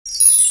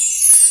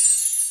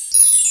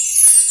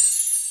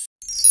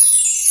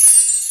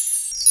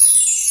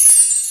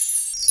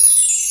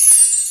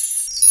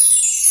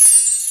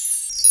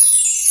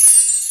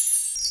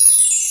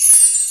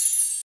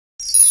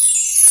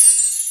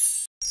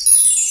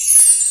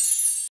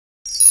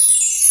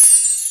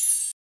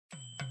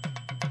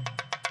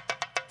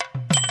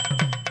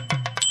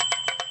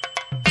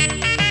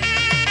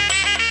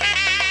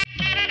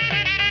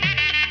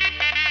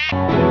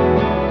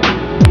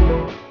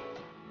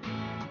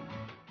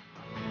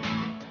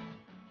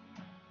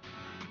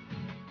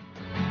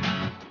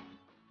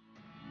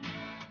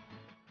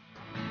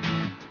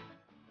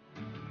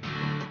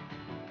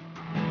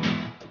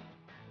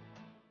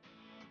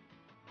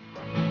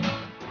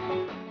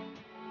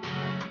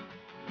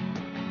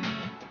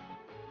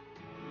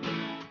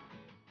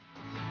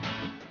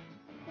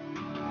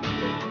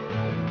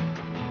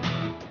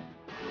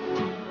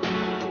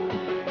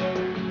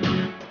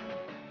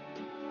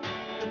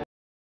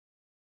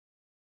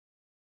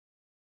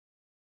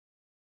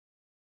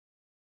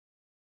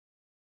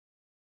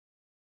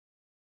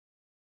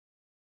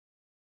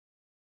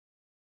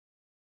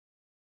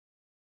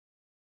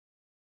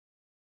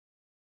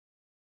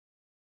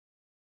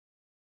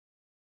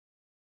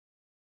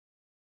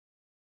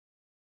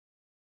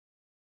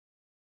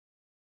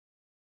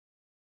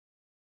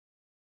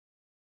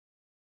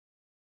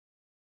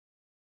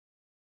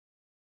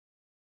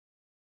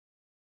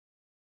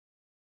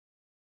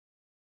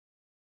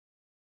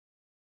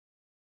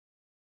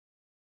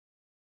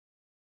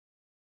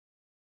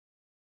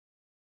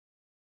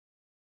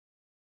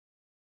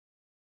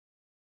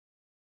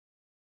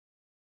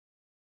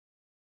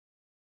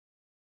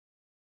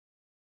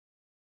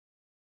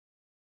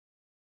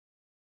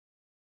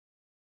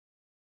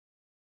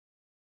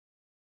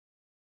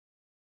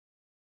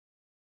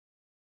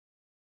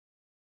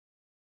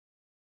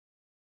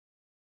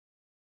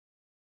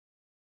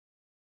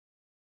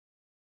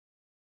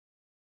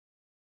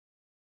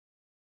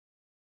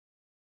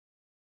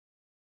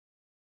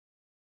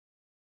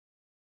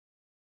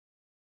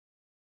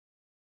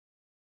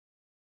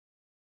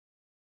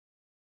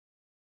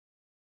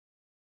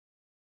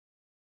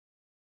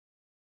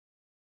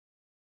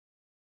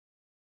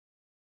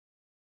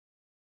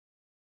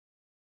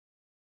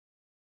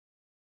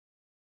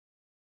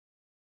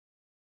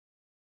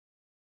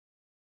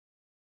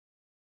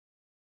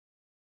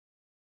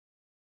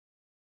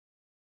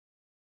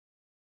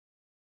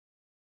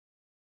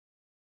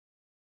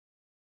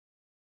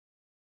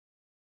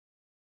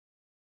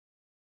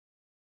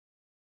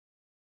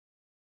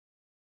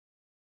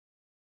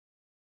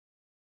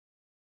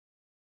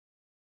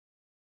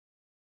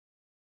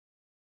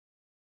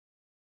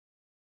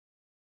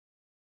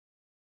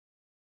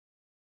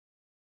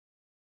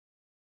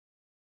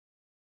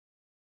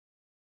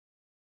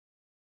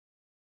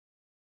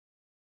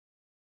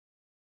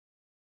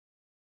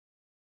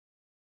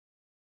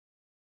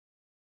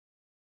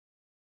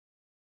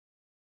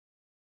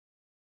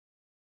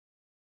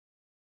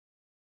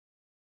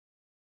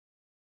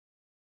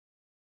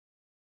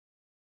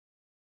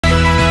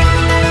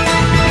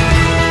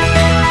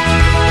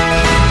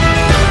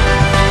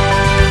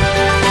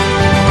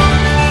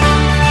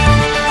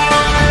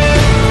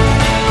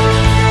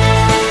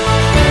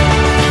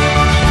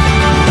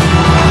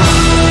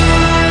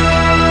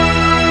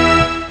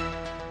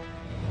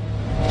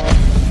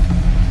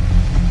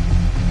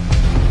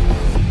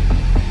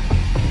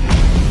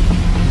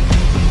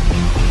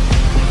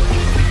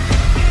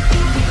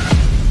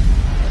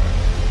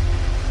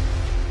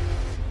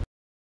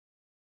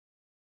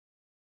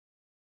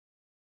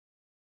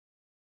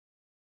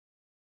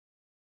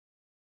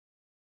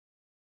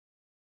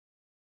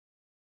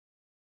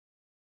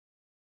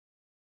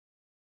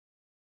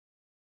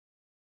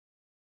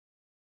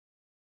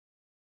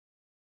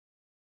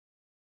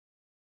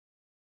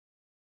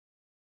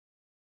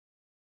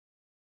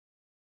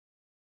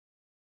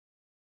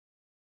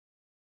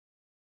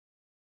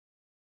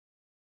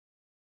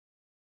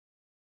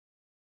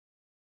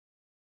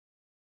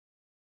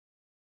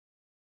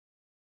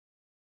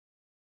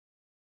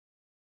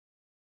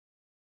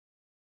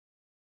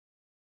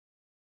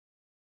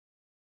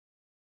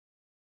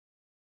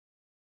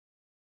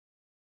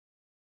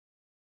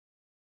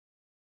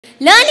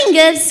Learning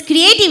gives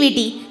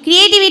creativity.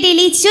 Creativity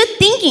leads to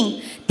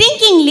thinking.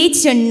 Thinking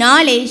leads to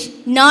knowledge.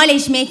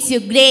 Knowledge makes you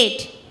great.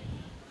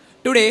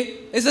 Today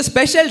is a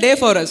special day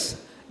for us.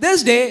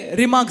 This day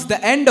remarks the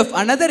end of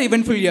another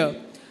eventful year.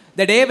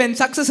 The day when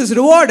success is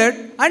rewarded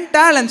and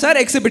talents are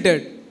exhibited.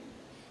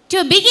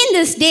 To begin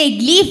this day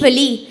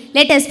gleefully,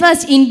 let us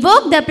first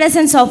invoke the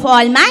presence of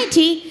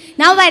Almighty.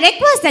 Now I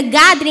request the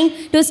gathering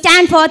to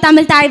stand for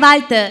Tamil Thai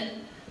Valthu.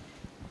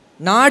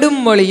 நாடும்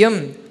மொழியும்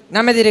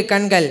நமதிரு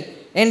கண்கள்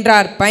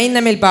என்றார்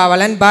பைந்தமிழ்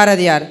பாவலன்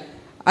பாரதியார்.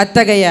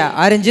 அத்தகைய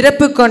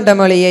அருஞ்சிறப்பு கொண்ட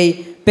மொழியை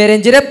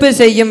பெருஞ்சிறப்பு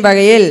செய்யும்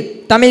வகையில்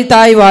தமிழ்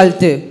தாய்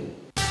வாழ்த்து.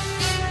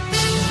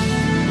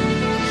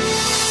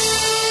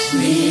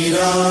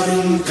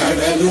 நீராறும்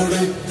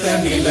கடலுடுத்த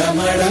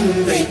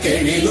நிலமடந்தை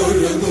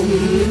கெழிலொழுகும்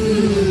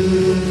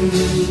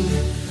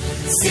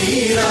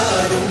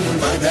சீராறும்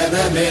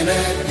வதனமென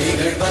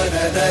திகழ்வத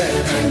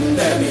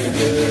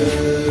கண்டமிதில்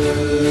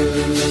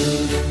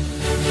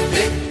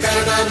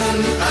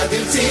எக்கணமும்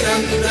அதில்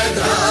சிறந்த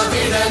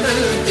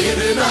திராவிடனல்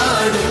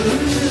திருநாடும்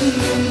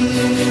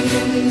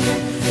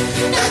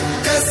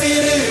தக்க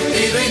சிறு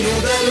இறை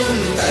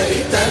நுதலும்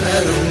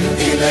தரித்தனரும்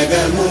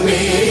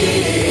திலகமுமே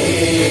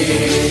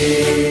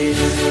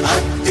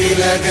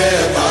அத்திலக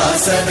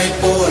வாசனை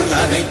போல்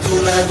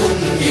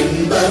அனைத்துலகும்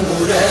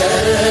இன்பமுற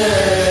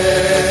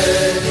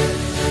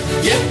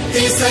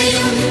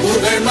எத்திசையும்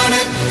புகழ்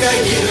மணக்க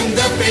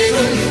இருந்த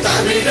பெரும்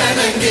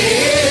தமிழனங்கே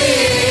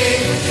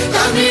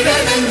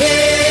தமிழனங்கே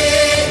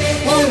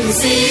உன்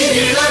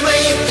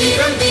சீரிழமை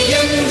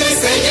திறம்பியந்து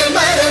செயல்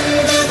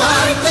மறந்து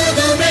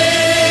வாழ்த்துதுமே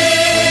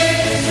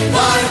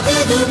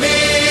வாழ்த்துதுமே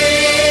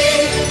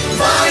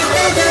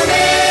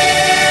வாழ்த்துதுமே.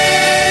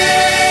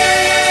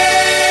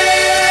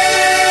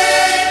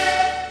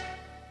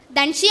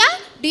 Danshya,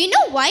 do you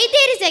know why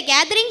there is a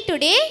gathering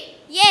today?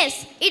 Yes,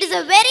 it is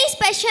a very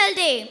special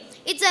day.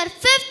 It's our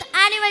 5th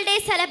annual day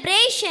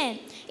celebration.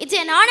 It's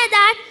an honor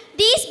that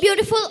these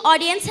beautiful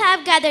audience have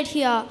gathered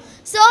here.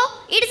 So,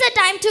 it is a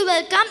time to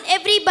welcome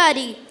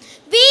everybody.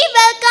 We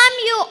welcome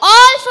you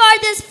all for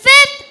this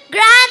 5th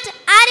grand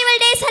annual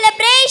day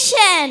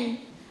celebration.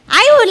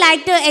 I would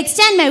like to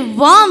extend my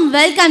warm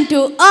welcome to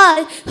all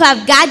who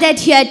have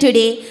gathered here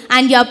today,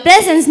 and your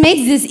presence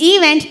makes this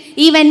event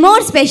even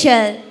more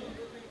special.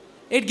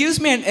 It gives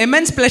me an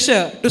immense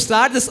pleasure to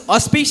start this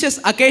auspicious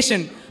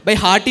occasion by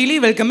heartily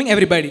welcoming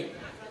everybody.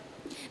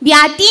 We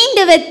are teamed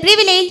with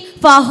privilege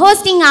for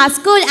hosting our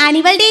school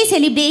annual day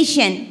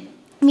celebration.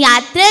 We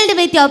are thrilled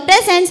with your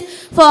presence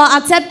for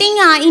accepting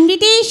our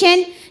invitation,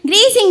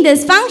 gracing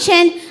this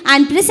function,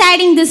 and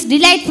presiding this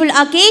delightful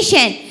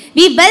occasion.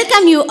 We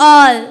welcome you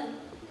all.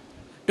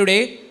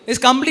 Today is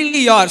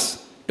completely yours.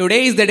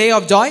 Today is the day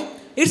of joy.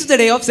 It's the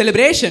day of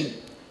celebration.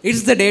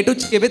 It's the day to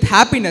cheer with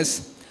happiness.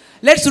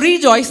 Let's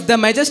rejoice the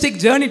majestic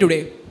journey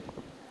today.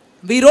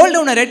 We roll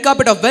down a red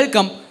carpet of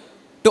welcome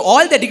to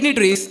all the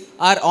dignitaries,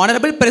 our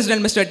Honorable President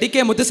Mr.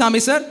 T.K.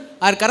 Muthusamy sir,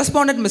 our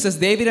correspondent Mrs.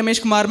 Devi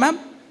Ramesh Kumar ma'am,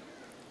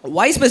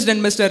 Vice President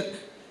Mr.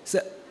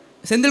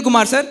 Sendil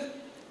Kumar sir,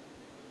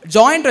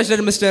 Joint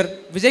Treasurer Mr.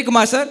 Vijay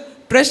Kumar sir,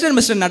 Treasurer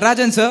Mr.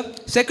 Natarajan sir,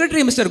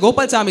 Secretary Mr.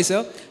 Gopal Samy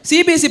sir,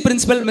 CBSE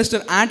Principal Mr.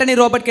 Anthony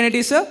Robert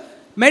Kennedy sir,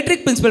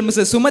 Metric Principal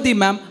Mrs. Sumati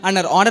ma'am, and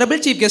our Honorable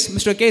Chief Guest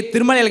Mr. K.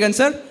 Tirumalayagan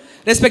sir,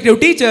 respective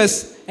teachers,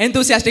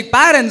 enthusiastic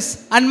parents,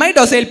 and my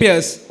docile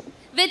peers.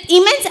 With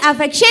immense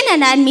affection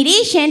and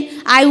admiration,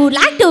 I would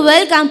like to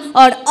welcome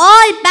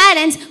all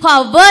parents who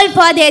have worked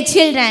for their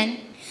children.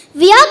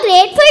 We are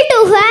grateful to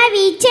have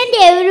each and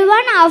every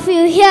one of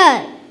you here.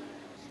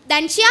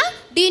 Danshya,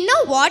 do you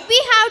know what we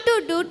have to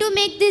do to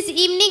make this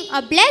evening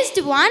a blessed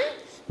one?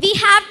 We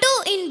have to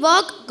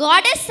invoke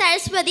Goddess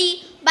Saraswati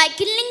by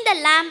killing the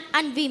lamb,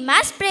 and we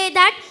must pray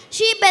that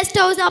she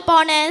bestows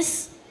upon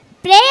us.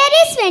 Prayer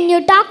is when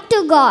you talk to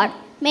God.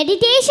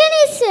 Meditation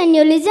is when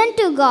you listen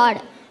to God.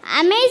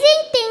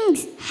 Amazing things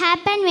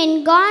happen when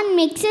God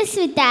mixes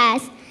with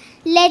us.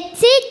 Let's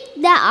seek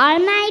the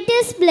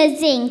Almighty's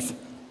blessings.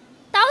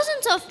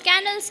 Thousands of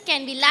candles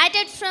can be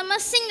lighted from a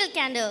single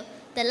candle.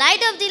 The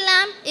light of the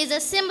lamp is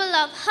a symbol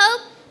of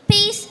hope,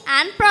 peace,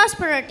 and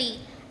prosperity.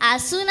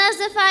 As soon as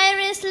the fire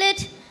is lit,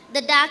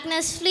 the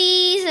darkness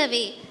flees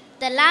away.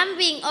 The lamp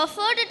being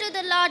offered to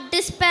the Lord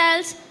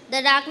dispels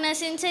the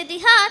darkness inside the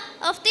heart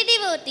of the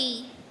devotee.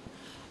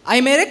 I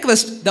may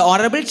request the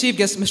Honorable Chief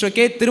Guest Mr.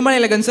 K.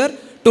 Tirumalayagan sir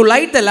to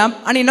light the lamp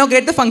and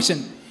inaugurate the function.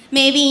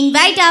 May we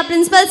invite our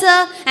principal sir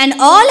and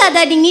all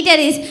other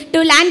dignitaries to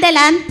light the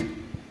lamp.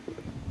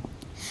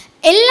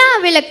 எல்லா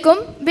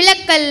விளக்கும்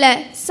விளக்கல்ல,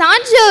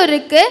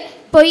 சான்றோருக்கு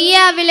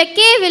பொய்யா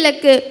விளக்கே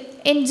விளக்கு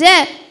என்ற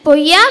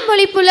பொய்யா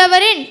மொழி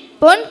புலவரின்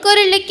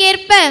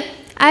பொன்குரலுக்கேற்ப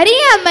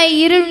அறியாமை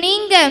இருள்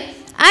நீங்க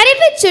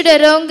அறிவு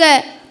சுடரோங்க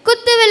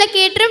குத்து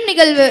விளக்கேற்றும்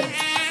நிகழ்வு.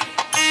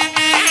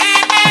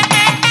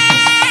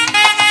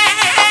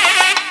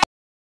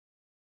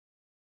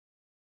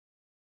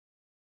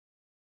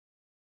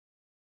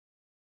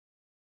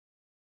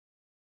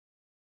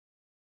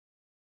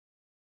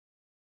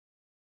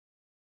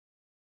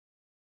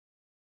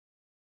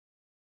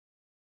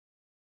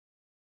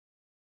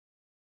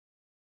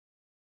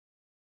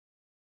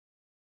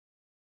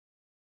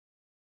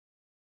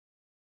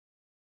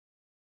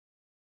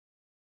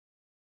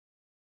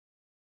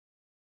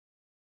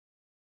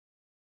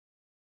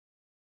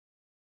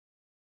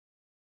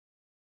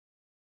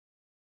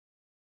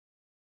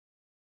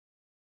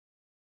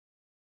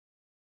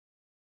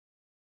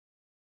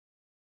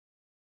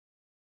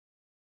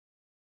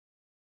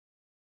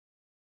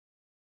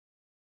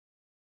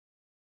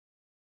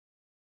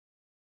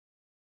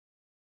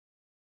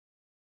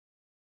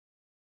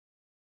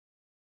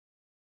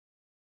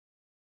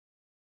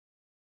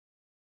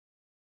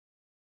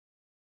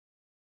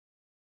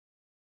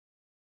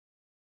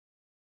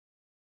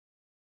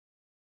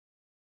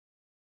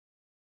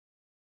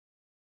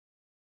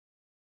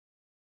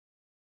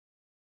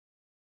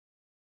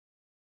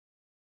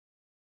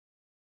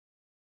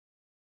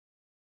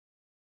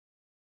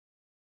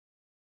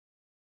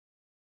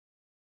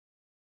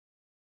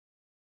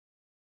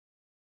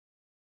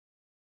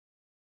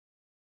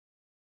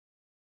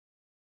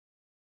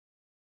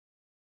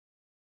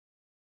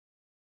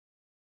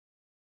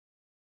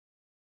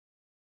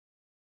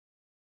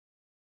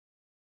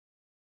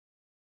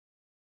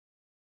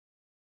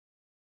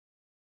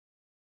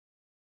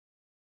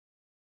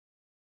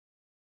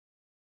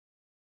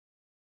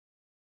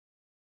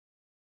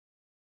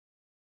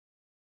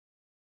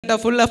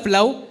 shelter full of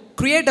love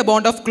create a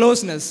bond of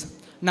closeness.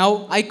 Now,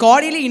 I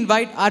cordially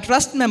invite our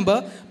trust member,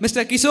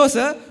 Mr. Kishore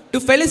sir, to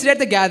felicitate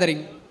the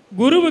gathering.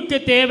 குருவுக்கு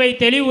தேவை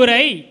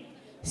தெளிவுரை,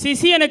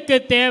 சிஷியனுக்கு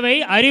தேவை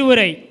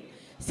அறிவுரை,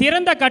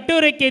 சிறந்த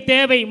கட்டுரைக்கு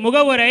தேவை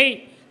முகவுரை,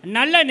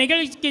 நல்ல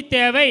நிகழ்ச்சிக்கு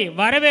தேவை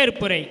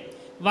வரவேற்புரை.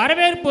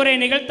 வரவேற்புரை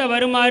நிகழ்த்த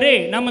வருமாறு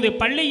நமது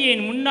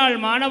பள்ளியின் முன்னாள்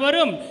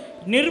மாணவரும்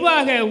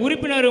நிர்வாக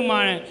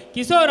உறுப்பினருமான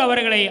கிஷோர்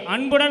அவர்களை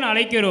அன்புடன்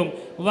அழைக்கிறோம்.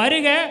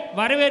 வருக,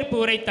 வரவேற்பு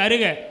உரை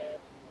தருக.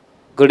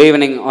 Good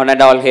evening,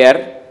 honored all here.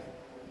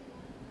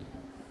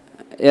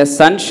 A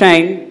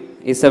sunshine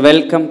is a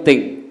welcome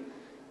thing.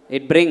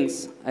 It brings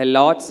a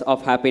lots of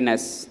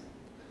happiness.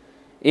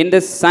 In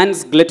this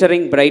sun's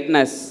glittering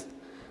brightness,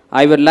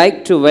 I would like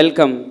to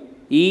welcome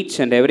each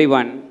and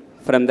everyone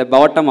from the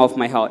bottom of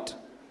my heart.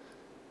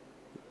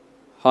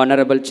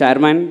 Honorable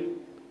Chairman,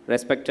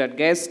 respected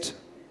guests,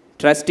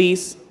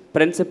 trustees,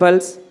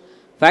 principals,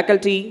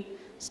 faculty,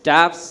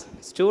 staffs,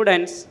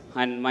 students,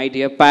 and my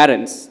dear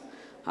parents,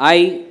 I,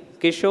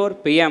 Kishore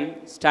PM,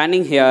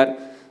 standing here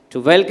to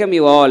welcome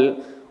you all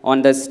on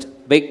this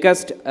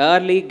biggest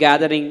early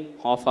gathering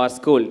of our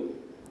school.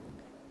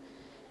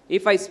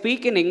 If I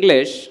speak in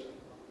English,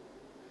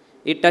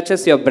 it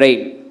touches your brain,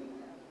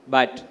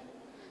 but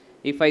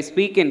if I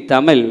speak in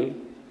Tamil,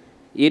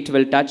 it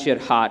will touch your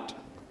heart.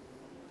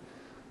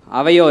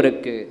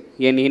 அவையோருக்கு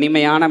என்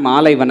இனிமையான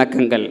மாலை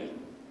வணக்கங்கள்.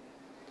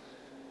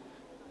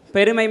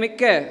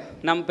 பெருமைமிக்க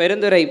நம்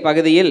பெருந்துறை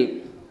பகுதியில்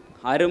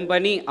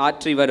அரும்பணி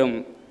ஆற்றி வரும்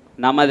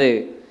நமது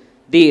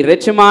தி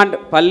Richmond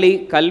பள்ளி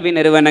கல்வி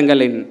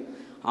நிறுவனங்களின்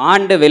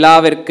ஆண்டு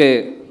விழாவிற்கு,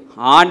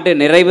 ஆண்டு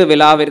நிறைவு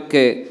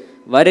விழாவிற்கு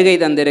வருகை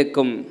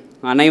தந்திருக்கும்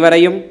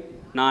அனைவரையும்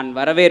நான்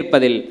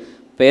வரவேற்பதில்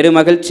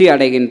பெருமகிழ்ச்சி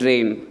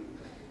அடைகின்றேன்.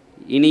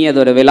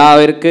 இனியதொரு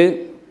விழாவிற்கு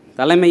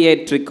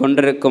தலைமையேற்றிக்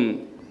கொண்டிருக்கும்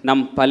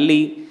நம்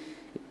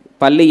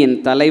பள்ளியின்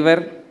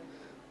தலைவர்,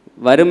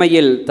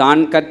 வறுமையில்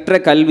தான் கற்ற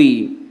கல்வி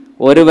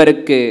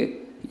ஒருவருக்கு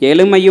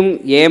எளிமையும்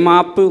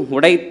ஏமாப்பு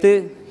உடைத்து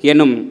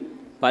எனும்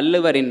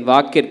வள்ளுவரின்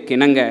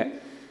வாக்கிற்கிணங்க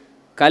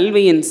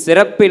கல்வியின்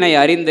சிறப்பினை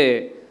அறிந்து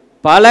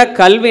பல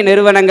கல்வி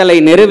நிறுவனங்களை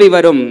நிறுவி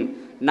வரும்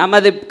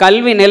நமது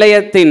கல்வி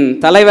நிலையத்தின்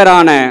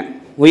தலைவரான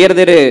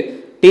உயர்திரு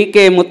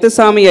TK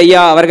முத்துசாமி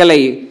ஐயா அவர்களை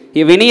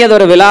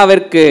இவ்வினியதொரு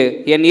விழாவிற்கு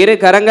என் இரு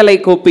கரங்களை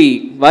கூப்பி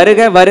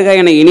வருக வருக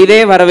என இனிதே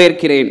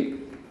வரவேற்கிறேன்.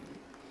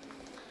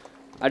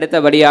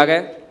 அடுத்தபடியாக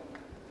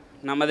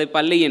நமது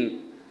பள்ளியின்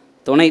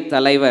துணைத்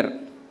தலைவர்,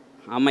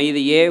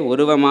 அமைதியே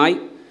உருவமாய்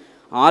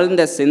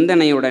ஆழ்ந்த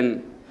சிந்தனையுடன்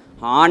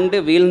ஆண்டு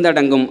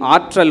வீழ்ந்தடங்கும்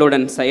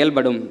ஆற்றலுடன்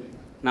செயல்படும்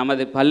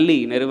நமது பள்ளி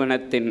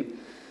நிறுவனத்தின்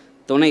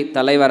துணைத்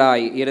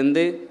தலைவராய்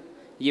இருந்து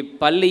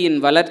இப்பள்ளியின்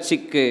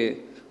வளர்ச்சிக்கு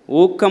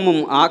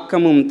ஊக்கமும்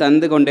ஆக்கமும்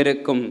தந்து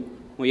கொண்டிருக்கும்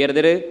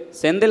உயர்திரு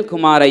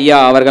செந்தில்குமார் ஐயா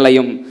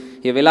அவர்களையும்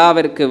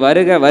இவ்விழாவிற்கு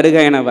வருக வருக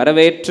என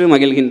வரவேற்று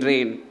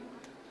மகிழ்கின்றேன்.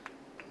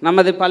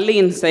 நமது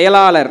பள்ளியின்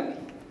செயலாளர்,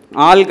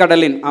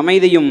 ஆழ்கடலின்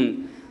அமைதியும்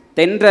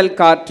தென்றல்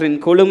காற்றின்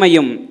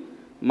குளுமையும்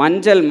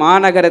மஞ்சள்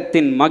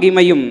மாநகரத்தின்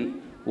மகிமையும்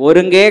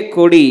ஒருங்கே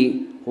கூடி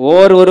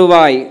ஓர்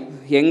உருவாய்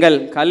எங்கள்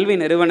கல்வி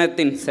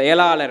நிறுவனத்தின்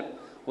செயலாளர்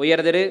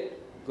உயர்திரு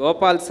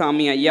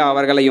கோபால்சாமி ஐயா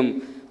அவர்களையும்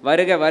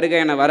வருக வருக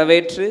என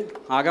வரவேற்று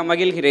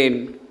அகமகிழ்கிறேன்.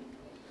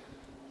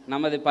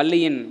 நமது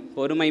பள்ளியின்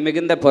பொறுமை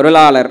மிகுந்த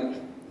பொருளாளர்,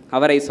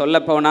 அவரை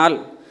சொல்லப்போனால்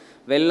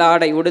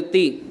வெள்ளாடை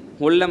உடுத்தி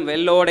உள்ளம்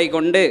வெள்ளோடை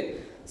கொண்டு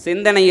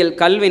சிந்தனையில்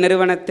கல்வி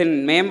நிறுவனத்தின்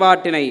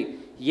மேம்பாட்டினை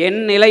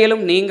என்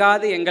நிலையிலும்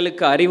நீங்காது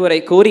எங்களுக்கு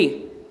அறிவுரை கூறி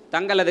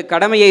தங்களது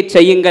கடமையை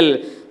செய்யுங்கள்,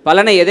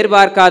 பலனை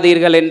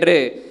எதிர்பார்க்காதீர்கள் என்று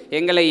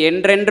எங்களை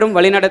என்றென்றும்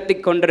வழிநடத்தி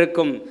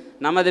கொண்டிருக்கும்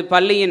நமது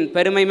பள்ளியின்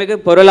பெருமைமிகு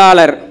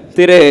பொருளாளர்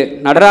திரு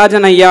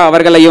நடராஜன் ஐயா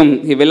அவர்களையும்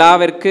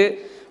இவ்விழாவிற்கு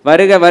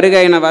வருக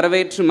வருக என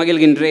வரவேற்று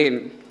மகிழ்கின்றேன்.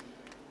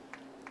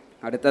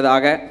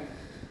 அடுத்ததாக,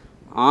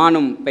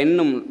 ஆணும்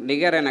பெண்ணும்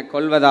நிகரென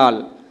கொள்வதால்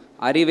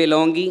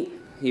அறிவிலோங்கி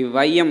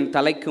இவ்வையம்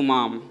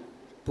தலைக்குமாம்,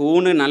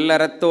 பூணு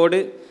நல்லறத்தோடு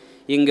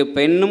இங்கு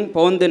பெண்ணும்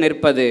போந்து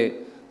நிற்பது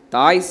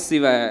தாய்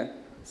சிவ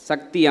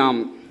சக்தியாம்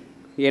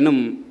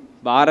எனும்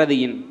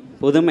பாரதியின்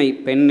புதுமை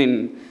பெண்ணின்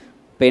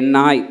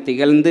பெண்ணாய்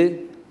திகழ்ந்து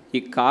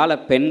இக்கால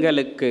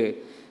பெண்களுக்கு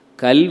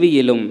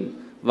கல்வியிலும்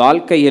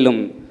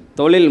வாழ்க்கையிலும்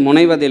தொழில்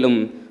முனைவதிலும்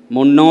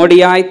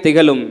முன்னோடியாய்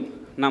திகழும்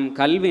நம்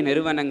கல்வி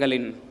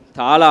நிறுவனங்களின்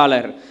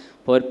தாளாளர்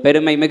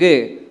பெருமைமிகு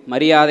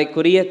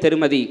மரியாதைக்குரிய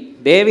திருமதி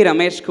தேவி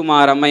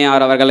ரமேஷ்குமார்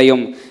அம்மையார்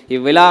அவர்களையும்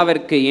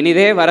இவ்விழாவிற்கு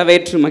இனிதே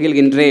வரவேற்று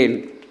மகிழ்கின்றேன்.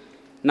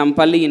 நம்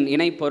பள்ளியின்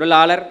இணை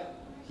பொருளாளர்,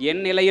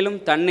 என் நிலையிலும்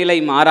தன்னிலை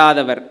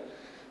மாறாதவர்,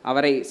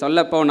 அவரை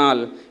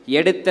சொல்லப்போனால்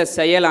எடுத்த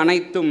செயல்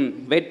அனைத்தும்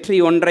வெற்றி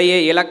ஒன்றையே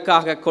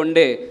இலக்காக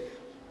கொண்டு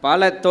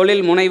பல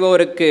தொழில்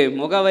முனைவோருக்கு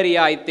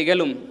முகவரியாய்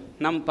திகழும்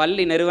நம்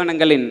பள்ளி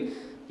நிறுவனங்களின்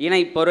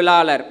இணை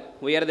பொருளாளர்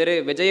உயர்திரு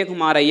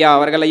விஜயகுமார் ஐயா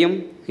அவர்களையும்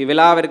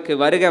இவ்விழாவிற்கு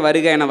வருக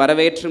வருக என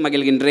வரவேற்று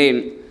மகிழ்கின்றேன்.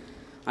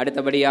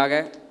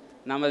 அடுத்தபடியாக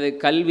நமது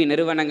கல்வி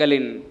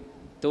நிறுவனங்களின்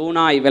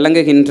தூணாய்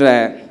விளங்குகின்ற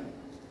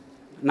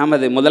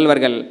நமது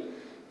முதல்வர்கள்,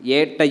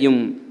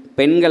 ஏட்டையும்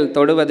பெண்கள்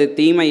தொடுவது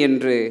தீமை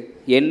என்று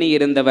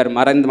எண்ணியிருந்தவர்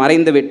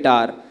மறைந்து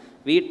விட்டார்,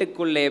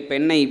 வீட்டுக்குள்ளே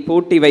பெண்ணை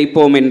பூட்டி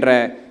வைப்போம் என்ற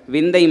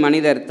விந்தை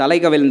மனிதர்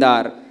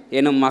தலைகவிழ்ந்தார்,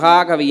 எனும்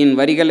மகாகவியின்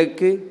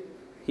வரிகளுக்கு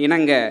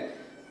இணங்க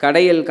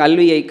கடையில்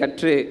கல்வியை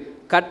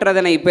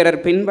கற்றதனை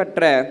பிறர்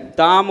பின்பற்ற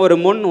தாம் ஒரு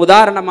முன்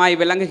உதாரணமாய்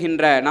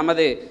விளங்குகின்ற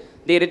நமது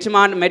தி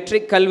ரிச்மாண்ட்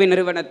மெட்ரிக் கல்வி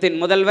நிறுவனத்தின்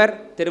முதல்வர்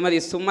திருமதி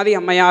சுமதி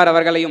அம்மையார்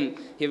அவர்களையும்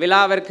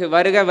இவ்விழாவிற்கு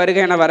வருக வருக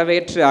என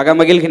வரவேற்று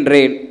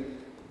அகமகிழ்கின்றேன்.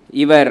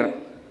 இவர்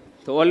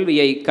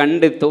தோல்வியை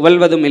கண்டு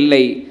துவல்வதும்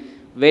இல்லை,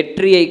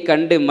 வெற்றியை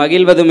கண்டு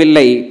மகிழ்வதும்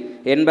இல்லை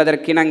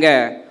என்பதற்கிணங்க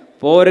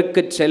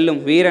போருக்கு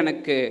செல்லும்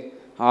வீரனுக்கு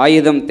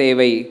ஆயுதம்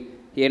தேவை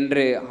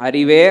என்று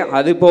அறிவே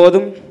அது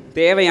போதும்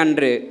தேவை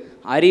அன்று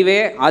அறிவே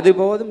அது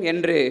போதும்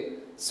என்று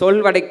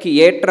சொல்வடைக்கு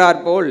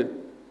ஏற்றாற்போல்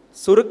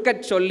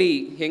சுருக்கச் சொல்லி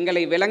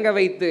எங்களை விளங்க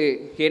வைத்து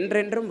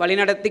என்றென்றும்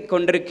வழிநடத்தி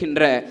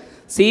கொண்டிருக்கின்ற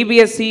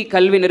CBSE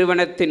கல்வி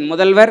நிறுவனத்தின்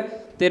முதல்வர்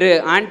திரு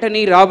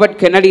ஆண்டனி ராபர்ட்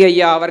கென்னடி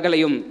ஐயா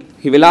அவர்களையும்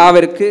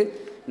இவ்விழாவிற்கு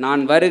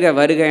நான் வருக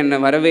வருக என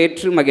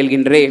வரவேற்று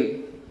மகிழ்கின்றேன்.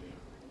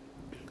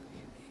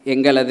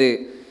 எங்களது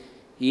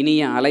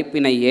இனிய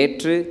அழைப்பினை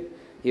ஏற்று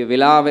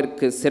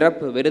இவ்விழாவிற்கு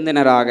சிறப்பு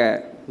விருந்தினராக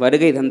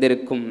வருகை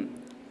தந்திருக்கும்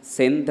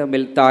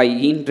செந்தமிழ்தாய்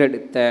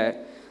ஈன்றெடுத்த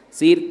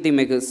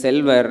சீர்த்திமிகு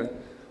செல்வர்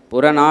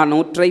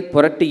புறநானூற்றை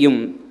புரட்டியும்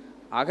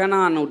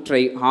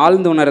அகநானூற்றை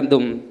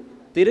ஆழ்ந்துணர்ந்தும்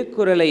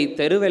திருக்குறளை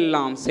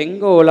தெருவெல்லாம்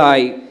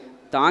செங்கோலாய்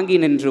தாங்கி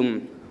நின்றும்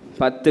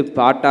 10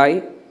 பாட்டாய்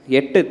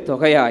 8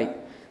 தொகையாய்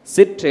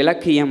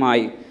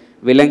சிற்றிலக்கியமாய்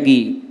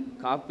விளங்கி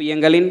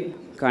காப்பியங்களின்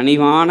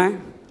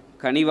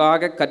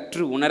கனிவாக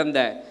கற்று உணர்ந்த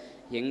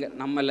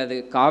நம்மளது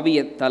காவிய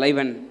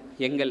தலைவன்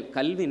எங்கள்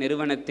கல்வி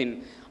நிறுவனத்தின்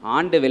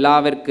ஆண்டு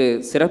விழாவிற்கு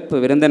சிறப்பு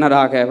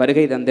விருந்தினராக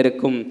வருகை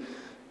தந்திருக்கும்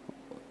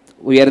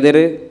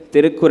உயர்திரு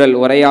திருக்குறள்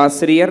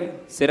உரையாசிரியர்,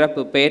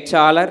 சிறப்பு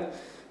பேச்சாளர்,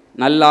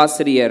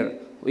 நல்லாசிரியர்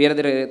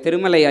உயர்திரு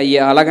திருமலை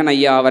ஐயா அழகன்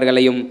ஐயா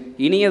அவர்களையும்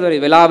இனியதொரு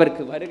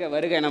விழாவிற்கு வருக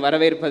வருக என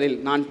வரவேற்பதில்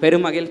நான்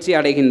பெருமகிழ்ச்சி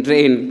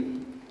அடைகின்றேன்.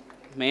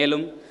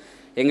 மேலும்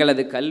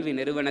எங்களது கல்வி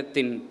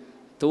நிறுவனத்தின்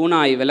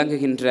தூணாய்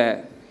விளங்குகின்ற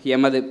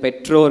எமது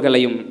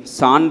பெற்றோர்களையும்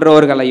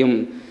சான்றோர்களையும்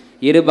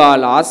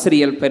இருபால்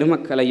ஆசிரியர்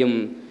பெருமக்களையும்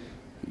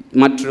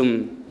மற்றும்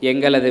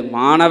எங்களது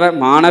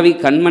மாணவி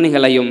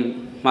கண்மணிகளையும்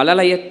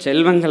மழலைய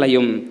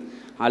செல்வங்களையும்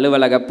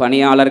அலுவலக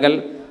பணியாளர்கள்,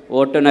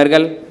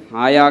 ஓட்டுநர்கள்,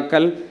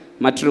 ஆயாக்கள்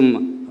மற்றும்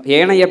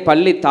ஏனைய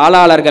பள்ளி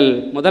தாளாளர்கள்,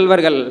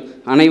 முதல்வர்கள்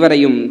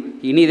அனைவரையும்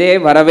இனிதே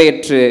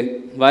வரவேற்று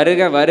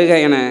வருக வருக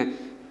என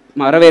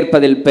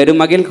வரவேற்பதில்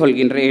பெருமகிழ்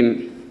கொள்கின்றேன்.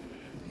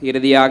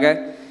 இறுதியாக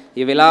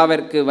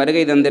இவ்விழாவிற்கு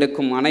வருகை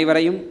தந்திருக்கும்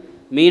அனைவரையும்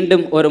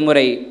மீண்டும் ஒரு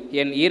முறை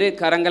என் இரு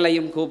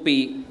கரங்களையும் கூப்பி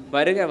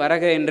வருக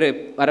வருக என்று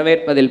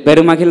வரவேற்பதில்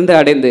பெருமகிழ்ந்து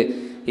அடைந்து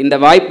இந்த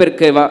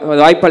வாய்ப்பிற்கு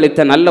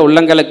வாய்ப்பளித்த நல்ல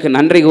உள்ளங்களுக்கு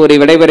நன்றி கூறி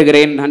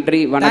விடைபெறுகிறேன். நன்றி,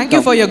 வணக்கம். Thank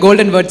you for your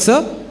golden words, sir.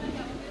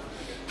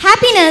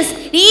 Happiness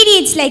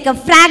radiates like a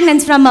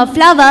fragrance from a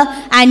flower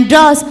and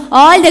draws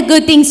all the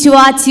good things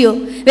towards you.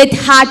 With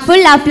heart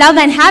full of love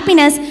and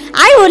happiness,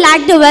 I would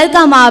like to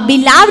welcome our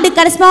beloved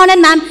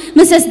correspondent ma'am,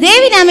 Mrs.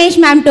 Devi Ramesh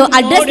ma'am, to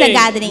address the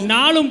gathering.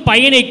 நாளும்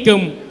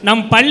பயணிக்கும்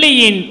நம்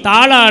பள்ளியின்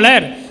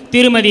தாளாளர்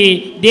திருமதி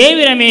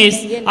தேவி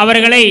ரமேஷ்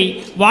அவர்களை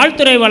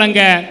வாழ்த்துரை வழங்க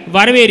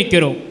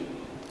வரவேற்கிறோம்.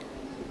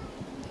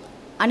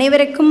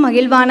 அனைவருக்கும்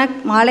மகிழ்வான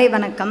மாலை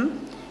வணக்கம்.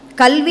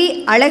 கல்வி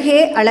அழகே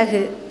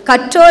அழகு,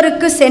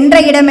 கற்றோருக்கு சென்ற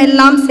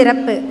இடமெல்லாம்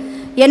சிறப்பு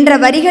என்ற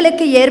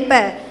வரிகளுக்கு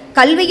ஏற்ப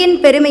கல்வியின்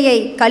பெருமையை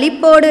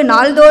களிப்போடு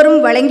நாள்தோறும்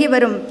வழங்கி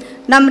வரும்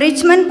நம்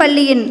ரிச்மண்ட்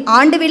பள்ளியின்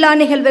ஆண்டு விழா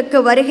நிகழ்வுக்கு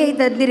வருகை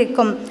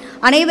தந்திருக்கும்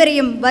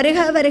அனைவரையும்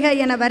வருக வருக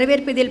என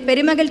வரவேற்பதில்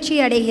பெருமகிழ்ச்சி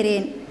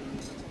அடைகிறேன்.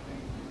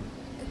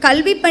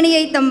 கல்வி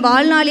பணியை தம்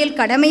வாழ்நாளில்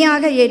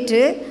கடமையாக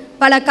ஏற்று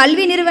பல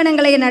கல்வி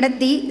நிறுவனங்களை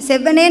நடத்தி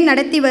செவ்வனே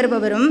நடத்தி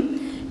வருபவரும்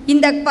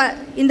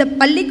இந்த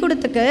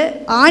பள்ளிக்கூடத்துக்கு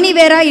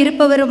ஆணிவேராக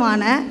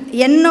இருப்பவருமான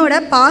என்னோட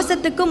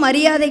பாசத்துக்கும்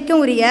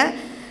மரியாதைக்கும் உரிய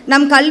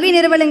நம் கல்வி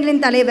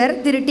நிறுவனங்களின் தலைவர்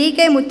திரு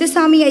TK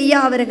முத்துசாமி ஐயா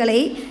அவர்களை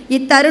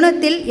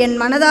இத்தருணத்தில் என்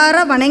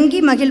மனதார வணங்கி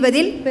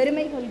மகிழ்வதில்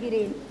பெருமை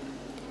கொள்கிறேன்.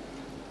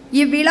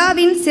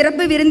 இவ்விழாவின்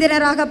சிறப்பு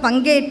விருந்தினராக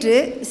பங்கேற்று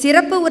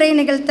சிறப்பு உரை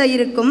நிகழ்த்த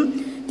இருக்கும்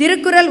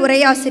திருக்குறள்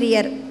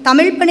உரையாசிரியர்,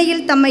 தமிழ்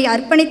பணியில் தம்மை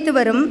அர்ப்பணித்து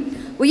வரும்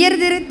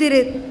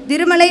திரு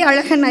திருமலை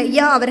அழகன்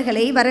ஐயா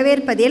அவர்களை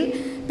வரவேற்பதில்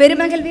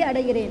பெருமகிழ்வி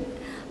அடைகிறேன்.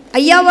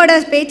 ஐயாவோட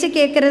பேச்சு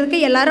கேட்குறதுக்கு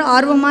எல்லாரும்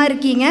ஆர்வமாக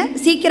இருக்கீங்க,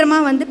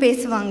 சீக்கிரமாக வந்து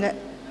பேசுவாங்க.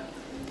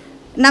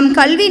 நம்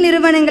கல்வி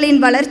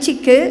நிறுவனங்களின்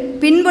வளர்ச்சிக்கு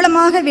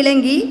பின்புலமாக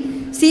விளங்கி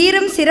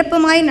சீரும்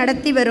சிறப்புமாய்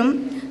நடத்தி வரும்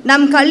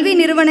நம் கல்வி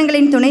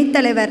நிறுவனங்களின் துணைத்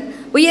தலைவர்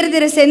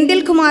திரு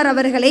செந்தில்குமார்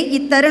அவர்களை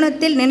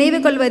இத்தருணத்தில் நினைவு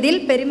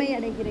கொள்வதில் பெருமை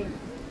அடைகிறேன்.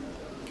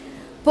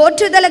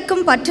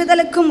 போற்றுதலுக்கும்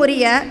பற்றுதலுக்கும்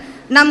உரிய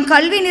நம்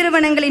கல்வி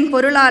நிறுவனங்களின்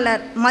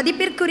பொருளாளர்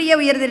மதிப்பிற்குரிய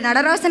திரு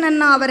நடராசன்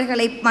அண்ணா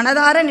அவர்களை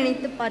மனதார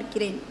நினைத்து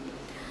பார்க்கிறேன்.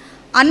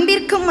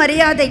 அன்பிற்கும்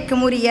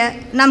மரியாதைக்கும் உரிய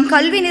நம்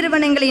கல்வி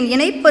நிறுவனங்களின்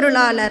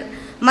இணைப்பொருளாளர்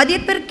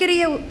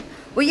மதிப்பிற்குரிய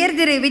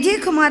திரு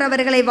விஜயகுமார்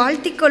அவர்களை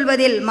வாழ்த்திக்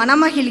கொள்வதில்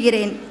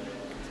மனமகிழ்கிறேன்.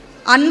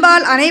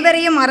 அன்பால்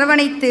அனைவரையும்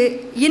அரவணைத்து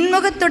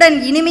இன்முகத்துடன்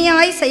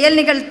இனிமையாய் செயல்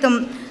நிகழ்த்தும்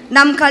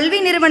நம் கல்வி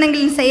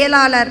நிறுவனங்களின்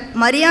செயலாளர்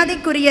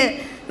மரியாதைக்குரிய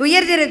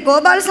திரு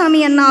கோபால்சாமி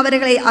அண்ணா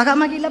அவர்களை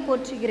அகமகிழ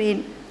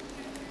போற்றுகிறேன்.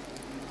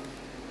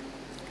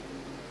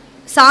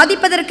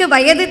 சாதிப்பதற்கு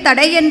வயது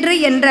தடையன்று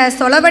என்ற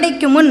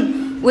சொலவடைக்கு முன்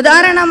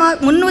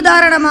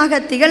முன்னுதாரணமாக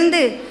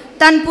திகழ்ந்து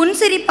தன்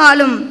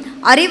புன்சிரிப்பாலும்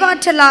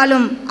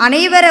அறிவாற்றலாலும்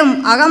அனைவரும்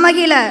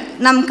அகமகிழ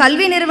நம்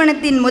கல்வி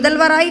நிறுவனத்தின்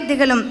முதல்வராய்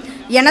திகழும்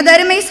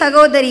எனதருமை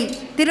சகோதரி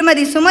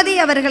திருமதி சுமதி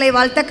அவர்களை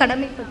வாழ்த்த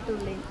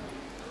கடமைப்பட்டுள்ளேன்.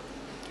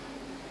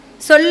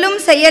 சொல்லும்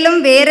செயலும்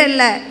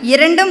வேறல்ல,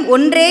 இரண்டும்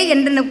ஒன்றே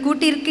என்ற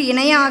கூட்டிற்கு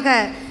இணையாக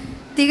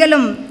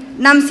திகழும்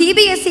நம்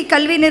CBSE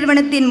கல்வி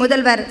நிறுவனத்தின்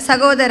முதல்வர்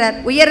சகோதரர்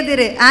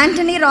உயர்திரு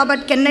ஆண்டனி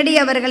ராபர்ட் கென்னடி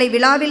அவர்களை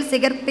விழாவில்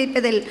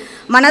சிறப்பிப்பதில்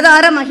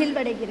மனதார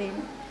மகிழ்வடைகிறேன்.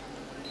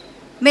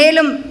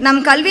 மேலும்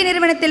நம் கல்வி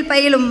நிறுவனத்தில்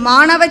பயிலும்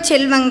மாணவ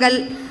செல்வங்கள்,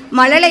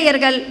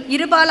 மழலையர்கள்,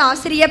 இருபால்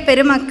ஆசிரிய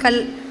பெருமக்கள்,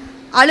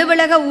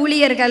 அலுவலக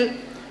ஊழியர்கள்,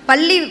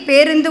 பள்ளி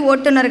பேருந்து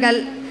ஓட்டுநர்கள்,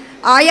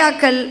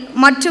 ஆயாக்கள்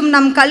மற்றும்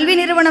நம் கல்வி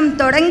நிறுவனம்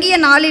தொடங்கிய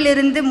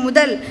நாளிலிருந்து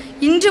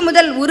இன்று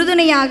முதல்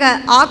உறுதுணையாக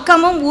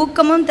ஆக்கமும்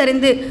ஊக்கமும்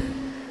தெரிந்து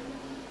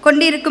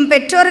கொண்டிருக்கும்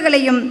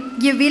பெற்றோர்களையும்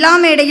இவ்விழா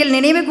மேடையில்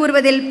நினைவு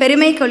கூர்வதில்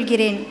பெருமை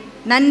கொள்கிறேன்.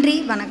 நன்றி,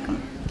 வணக்கம்.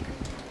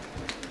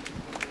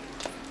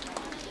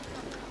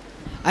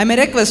 I may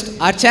request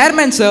our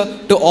chairman sir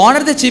to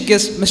honor the chief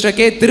guest Mr. K.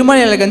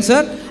 Thirumalaialagan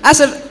sir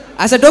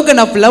as a token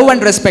of love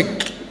and respect.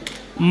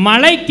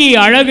 மலைக்கு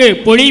அழகு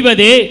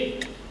பொழிவது,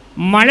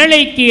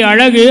 மழலைக்கு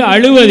அழகு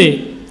அழுவது,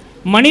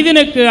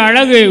 மனிதனுக்கு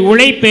அழகு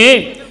உழைப்பு,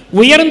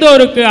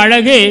 உயர்ந்தோருக்கு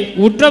அழகு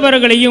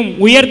உற்றவர்களையும்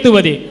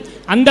உயர்த்துவது.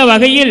 அந்த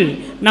வகையில்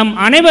நம்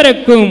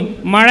அனைவருக்கும்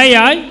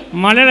மழையாய்,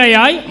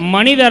 மழலையாய்,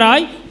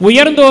 மனிதராய்,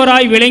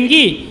 உயர்ந்தோராய்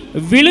விளங்கி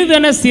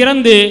விழுதென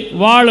சிறந்து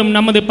வாழும்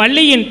நமது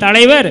பள்ளியின்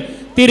தலைவர்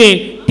திரு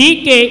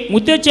TK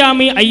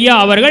முத்துச்சாமி ஐயா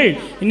அவர்கள்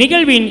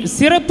நிகழ்வின்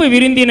சிறப்பு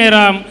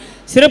விருந்தினராம்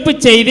சிறப்பு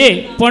செய்து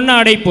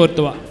பொன்னாடை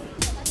போர்த்துவார்.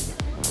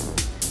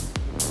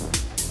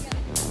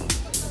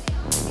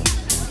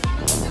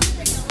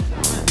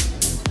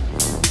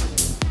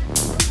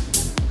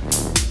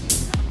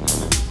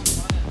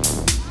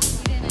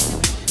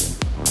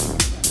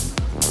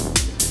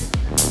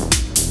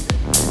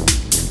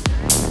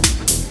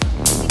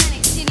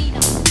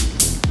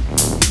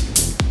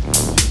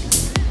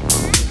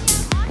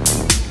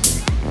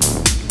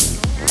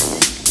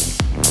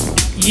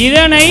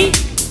 இதனை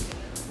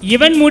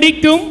இவன்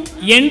முடிக்கும்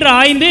என்று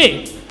ஆய்ந்து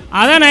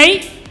அதனை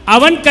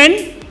அவன் கண்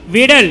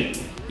விடல்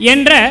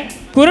என்ற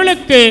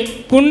குறளுக்கு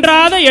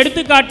குன்றாத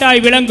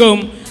எடுத்துக்காட்டாய்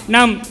விளங்கும்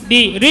நம்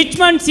தி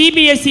ரிச்மண்ட்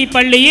CBSE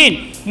பள்ளியின்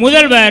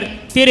முதல்வர்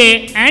திரு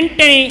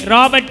ஆண்டனி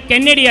ராபர்ட்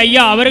கென்னடி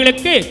ஐயா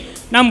அவர்களுக்கு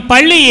நம்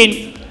பள்ளியின்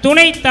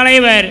துணைத்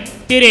தலைவர்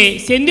திரு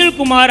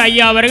செந்தில்குமார்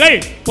ஐயா அவர்கள்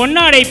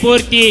பொன்னாடை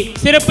போர்த்தி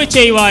சிறப்பு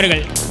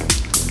செய்வார்கள்.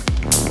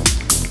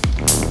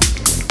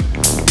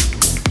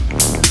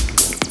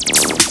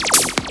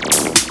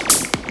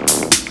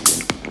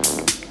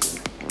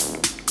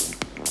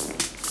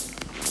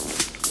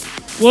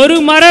 ஒரு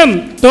மரம்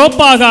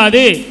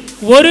தோப்பாகாது,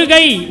 ஒரு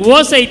கை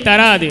ஓசை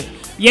தராது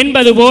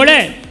என்பது போல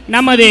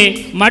நமது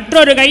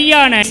மற்றொரு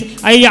கையான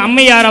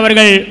அம்மையார்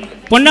அவர்கள்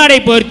பொன்னாடை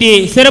போர்த்தி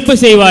சிறப்பு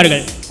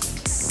செய்வார்கள்.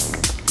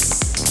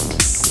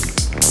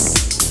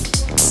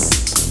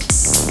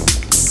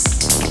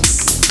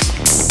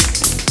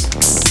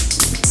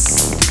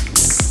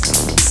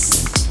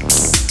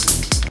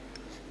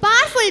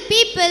 Powerful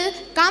people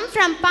come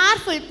from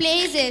powerful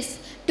places.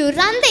 To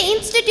run the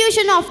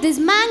institution of this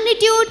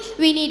magnitude,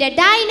 we need a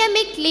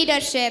dynamic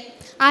leadership.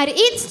 Our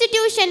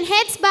institution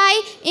heads by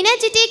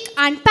energetic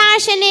and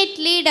passionate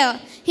leader.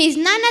 He is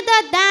none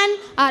other than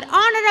our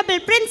honorable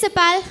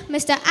principal,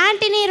 Mr.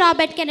 Anthony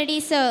Robert Kennedy,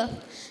 sir.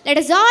 Let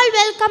us all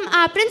welcome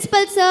our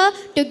principal, sir,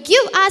 to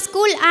give our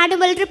school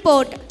annual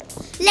report.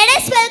 Let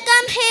us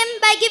welcome him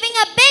by giving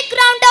a big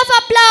round of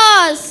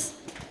applause.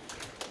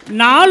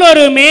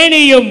 நாளொரு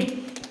மேனியும்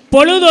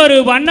பொழுதொரு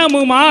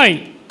வண்ணமுமாய்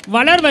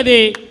வளர்வது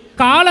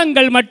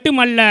காலங்கள்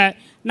மட்டுமல்ல,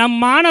 நம்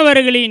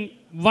மாணவர்களின்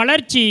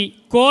வளர்ச்சி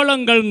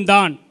கோலங்களும்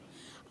தான்.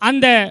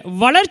 அந்த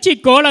வளர்ச்சி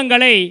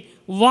கோலங்களை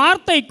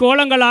வார்த்தை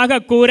கோலங்களாக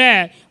கூற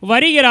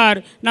வருகிறார்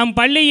நம்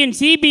பள்ளியின்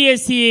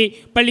CBSE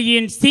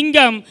பள்ளியின்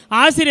சிங்கம்,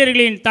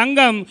 ஆசிரியர்களின்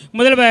தங்கம்,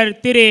 முதல்வர்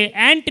திரு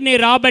ஆண்டனி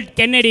ராபர்ட்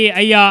கென்னடி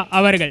ஐயா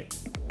அவர்கள்.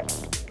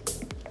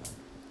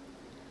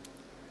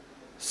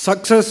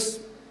 Success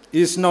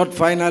is not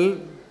final,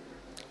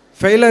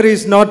 failure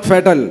is not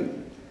fatal.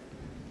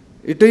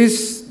 It is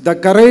the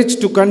courage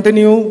to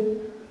continue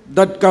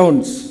that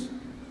counts.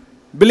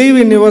 Believe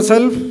in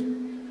yourself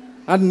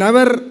and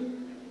never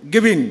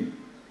give in.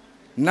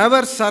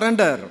 Never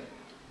surrender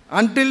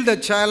until the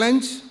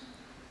challenge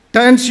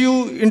turns you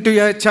into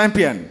a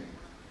champion.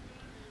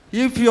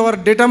 If you are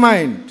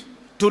determined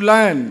to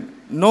learn,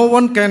 no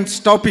one can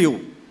stop you.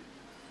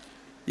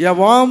 A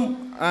warm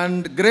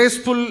and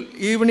graceful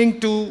evening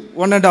to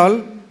one and all.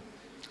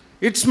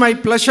 It's my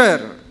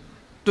pleasure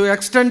to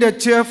extend a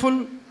cheerful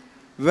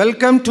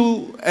welcome to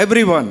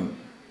everyone.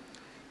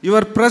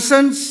 Your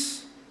presence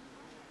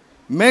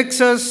makes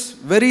us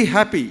very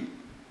happy.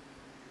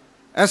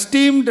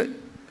 Esteemed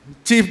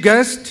Chief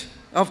Guest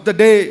of the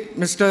day,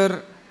 Mr.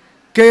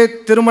 K.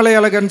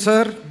 Thirumalaialagan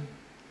sir,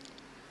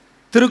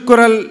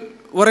 Thirukkural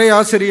Urai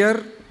Asiriyar,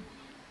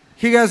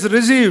 he has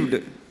received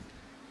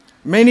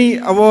many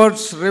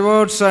awards,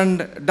 rewards and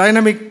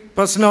dynamic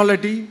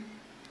personality.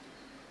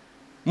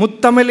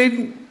 முத்தமிழின்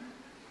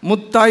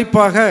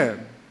முத்தாய்ப்பாக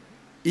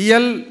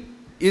இயல்,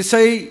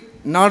 இசை,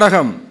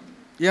 நாடகம்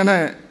என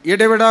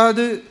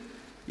இடைவிடாது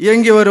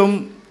இயங்கி வரும்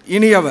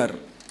இனியவர்.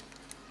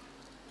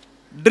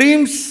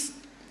 Dreams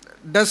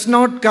does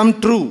not come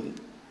true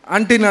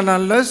until and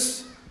unless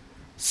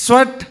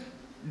sweat,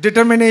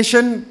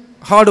 determination,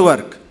 hard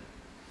work.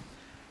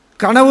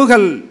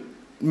 கனவுகள்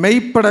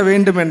மெய்ப்பட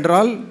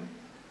வேண்டுமென்றால்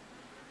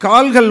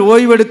கால்கள்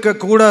ஓய்வெடுக்க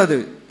கூடாது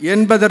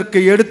என்பதற்கு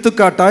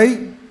எடுத்துக்காட்டாய்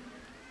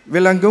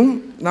விளங்கும்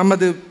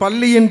நமது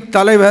பள்ளியின்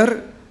தலைவர்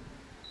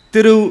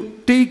திரு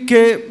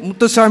டி.கே.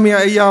 முத்துசாமி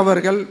ஐயா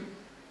அவர்கள்,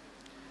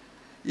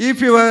 If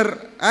your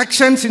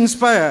actions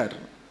inspire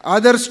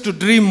others to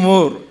dream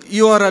more,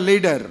 you are a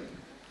leader.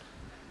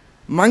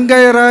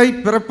 மங்கையராய்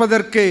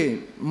பிறப்பதற்கே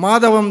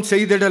மாதவம்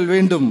செய்திடல்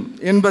வேண்டும்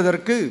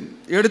என்பதற்கு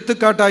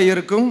எடுத்துக்காட்டாய்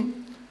இருக்கும்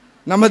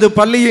நமது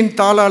பள்ளியின்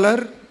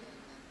தாளாளர்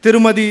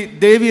திருமதி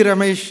தேவி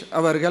ரமேஷ்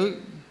அவர்கள்,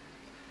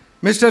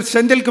 mister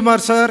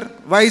Senthilkumar sir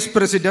vice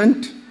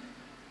president,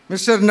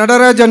 mister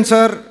Natarajan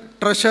sir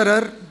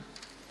treasurer,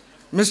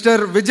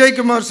 mister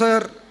Vijaykumar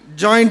sir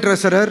joint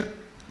treasurer,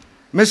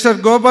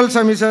 mister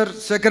Gopalsamy sir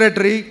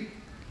secretary,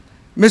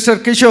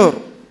 mister Kishore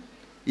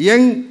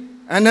young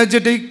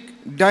energetic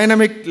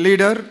dynamic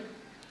leader.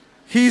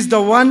 He is the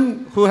one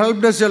who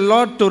helped us a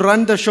lot to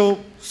run the show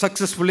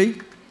successfully.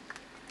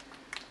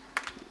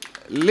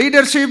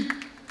 Leadership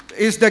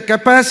is the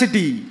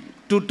capacity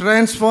to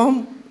transform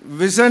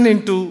vision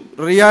into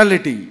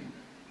reality.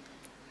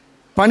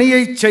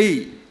 பணியை செய்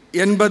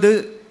என்பது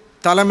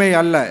தலைமை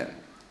அல்ல,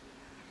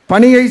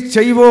 பணியை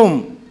செய்வோம்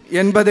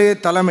என்பதே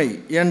தலைமை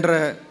என்ற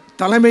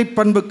தலைமை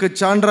பண்புக்கு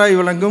சான்றாய்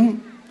விளங்கும்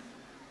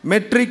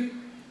மெட்ரிக்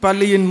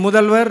பள்ளியின்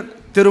முதல்வர்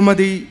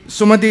திருமதி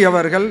சுமதி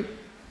அவர்கள்,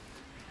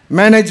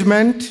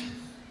 management,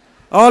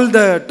 all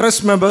the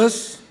trust members,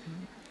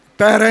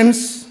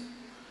 parents,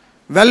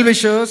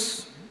 well-wishers,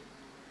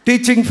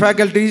 teaching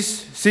faculties,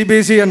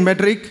 CBSE and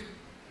metric,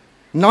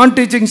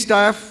 non-teaching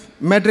staff,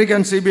 metric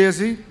and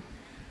CBSE,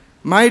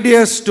 my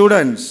dear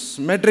students,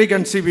 metric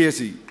and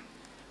CBSE,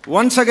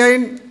 once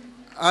again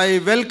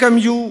I welcome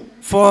you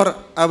for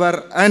our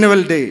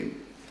annual day.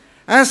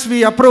 As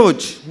we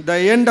approach the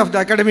end of the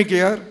academic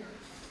year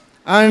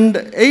and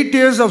 8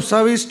 years of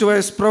service to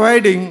us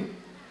providing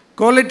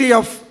quality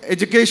of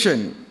education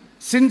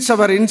since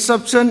our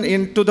inception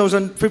in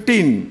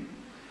 2015,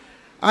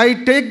 I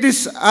take this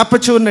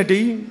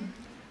opportunity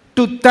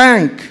to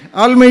thank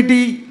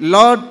Almighty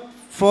Lord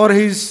for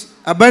His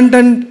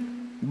abundant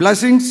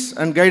blessings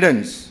and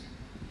guidance.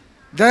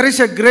 There is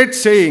a great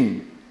saying,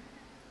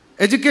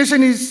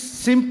 education is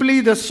simply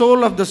the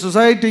soul of the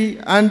society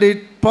and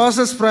it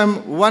passes from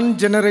one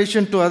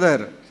generation to other.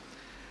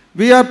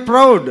 We are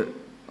proud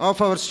of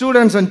our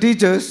students and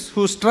teachers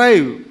who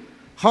strive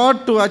hard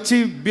to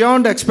achieve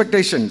beyond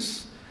expectations.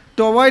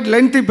 To avoid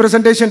lengthy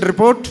presentation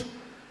report,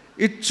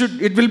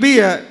 it will be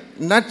a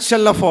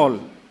nutshell of all.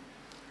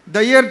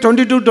 The year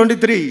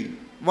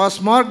 22-23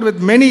 was marked with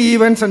many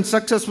events and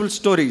successful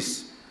stories.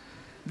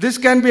 This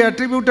can be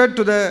attributed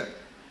to the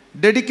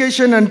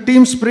dedication and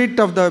team spirit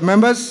of the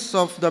members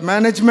of the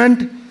management,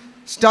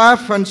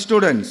 staff and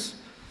students.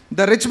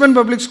 The Richmond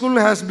Public School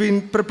has been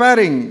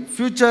preparing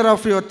future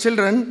of your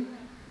children.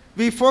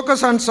 We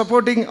focus on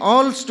supporting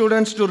all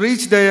students to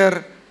reach their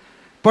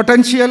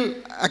potential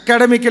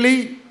academically,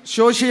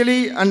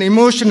 socially and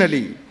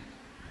emotionally.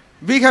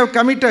 We have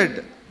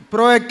committed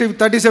proactive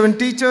 37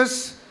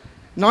 teachers,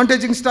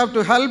 non-teaching staff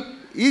to help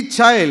each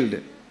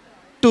child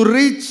to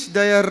reach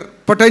their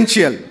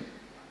potential.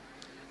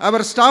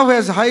 Our staff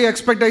has high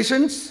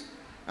expectations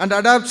and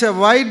adopts a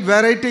wide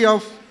variety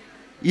of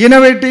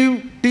innovative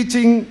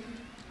teaching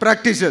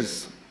practices.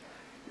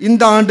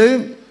 இந்த ஆண்டு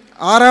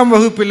 6ஆம்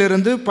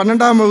வகுப்பிலிருந்து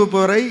 12ஆம் வகுப்பு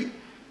வரை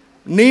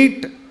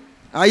NEET,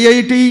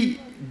 IIT,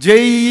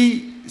 JEE,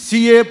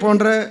 CA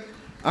போன்ற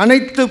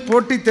அனைத்து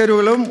போட்டித்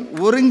தேர்வுகளும்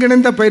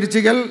ஒருங்கிணைந்த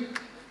பயிற்சிகள்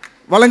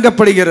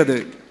வழங்கப்படுகிறது.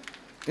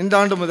 இந்த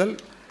ஆண்டு முதல்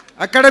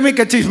academic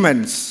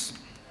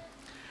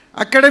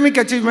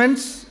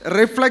achievements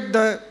reflect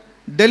the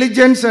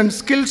diligence and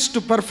skills to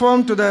perform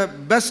to the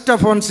best of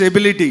one's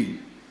ability.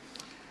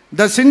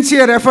 The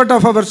sincere effort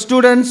of our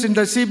students in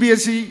the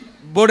CBSE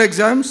board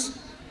exams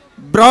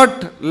brought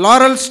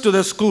laurels to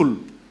the school.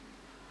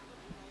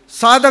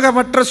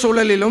 சாதகமற்ற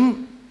சூழலிலும்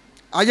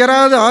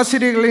அயராத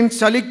ஆசிரியர்களின்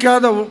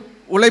சலிக்காத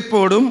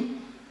உழைப்போடும்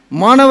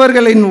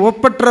மாணவர்களின்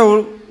ஒப்பற்ற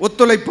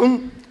ஒத்துழைப்பும்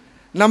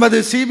நமது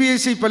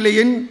CBSE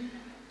பள்ளியின்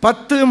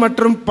 10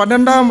 மற்றும்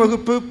 12ஆம்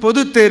வகுப்பு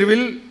பொதுத்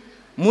தேர்வில்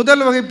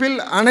முதல் வகுப்பில்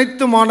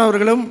அனைத்து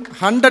மாணவர்களும்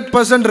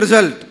 100%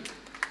 ரிசல்ட்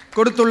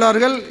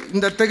கொடுத்துள்ளார்கள்.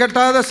 இந்த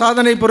திகட்டாத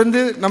சாதனை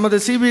புரிந்து நமது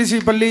CBSE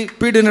பள்ளி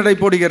பீடு நடை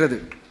போடுகிறது.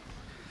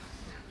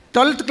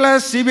 12th class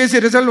CBSE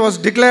result was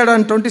declared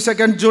on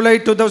 22nd July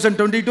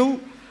 2022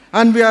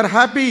 and we are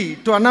happy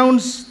to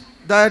announce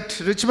that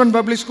Richmond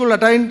Public School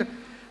attained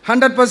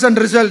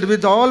 100% result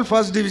with all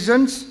first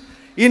divisions.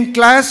 In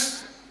class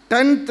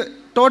 10th,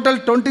 total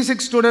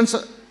 26 students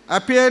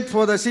appeared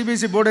for the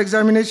CBSE board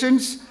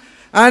examinations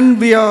and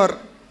we are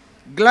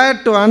glad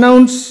to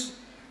announce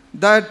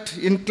that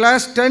in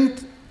class 10th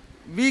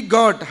we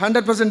got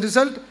 100%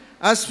 result.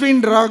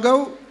 Ashwin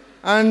Raghav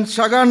and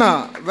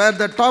Shagana were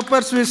the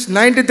toppers with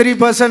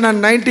 93%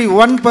 and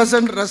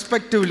 91%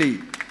 respectively.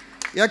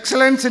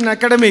 Excellence in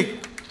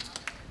academic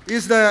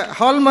is the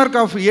hallmark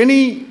of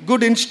any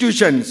good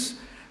institutions,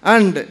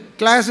 and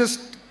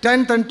classes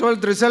 10th and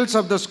 12th results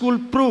of the school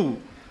prove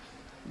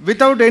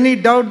without any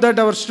doubt that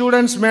our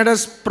students made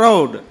us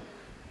proud.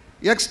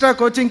 Extra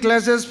coaching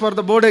classes for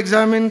the board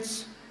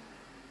exams,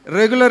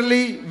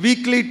 regularly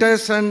weekly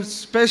tests and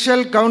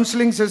special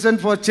counseling session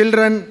for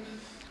children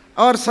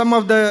are some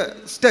of the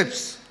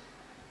steps.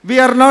 We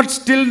are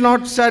still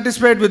not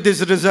satisfied with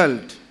this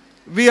result.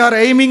 We are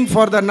aiming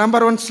for the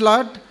number 1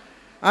 slot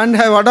and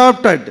have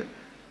adopted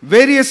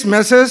various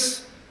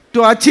measures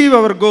to achieve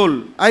our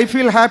goal. I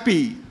feel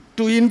happy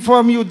to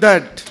inform you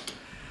that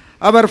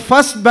our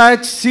first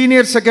batch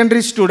senior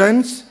secondary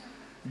students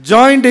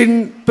joined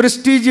in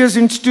prestigious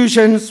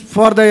institutions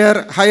for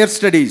their higher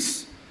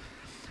studies.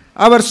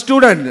 Our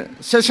student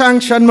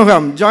Shashank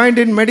Shanmugam joined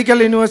in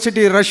Medical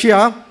University,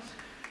 Russia.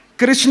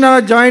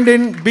 Krishna joined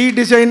in B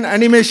Design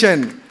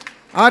Animation,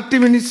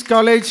 Artemis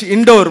College,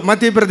 Indore,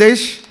 Madhya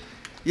Pradesh.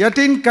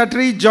 Yatin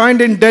Khatri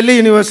joined in Delhi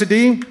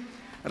University.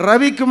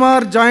 Ravi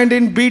Kumar joined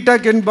in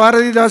B.Tech in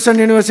Bharatidasan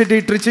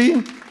University,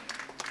 Trichy.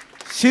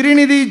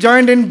 Shirinidhi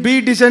joined in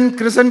B Design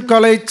Crescent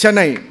College,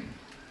 Chennai.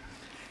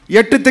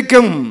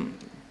 Yettuthikkum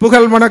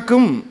Pugal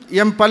Manakkum,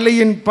 Em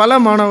Palliyin Pala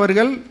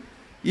Manavargal,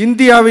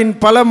 Indiavin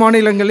Pala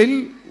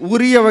Manilangalil,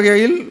 Uriya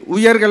Vagail,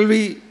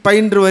 Uyargalvi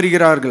Paindru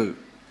Varigirargal.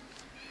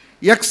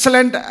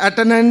 Excellent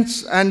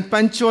attendance and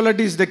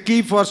punctuality is the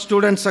key for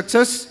student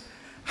success.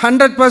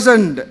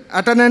 100%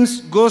 attendance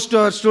goes to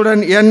our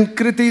student N.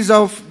 Kritis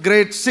of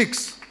grade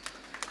 6.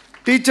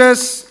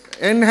 Teachers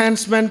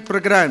enhancement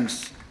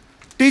programs.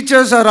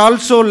 Teachers are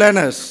also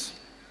learners.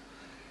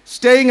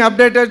 Staying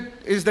updated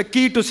is the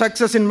key to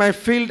success in my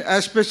field,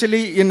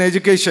 especially in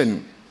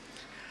education.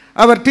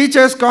 Our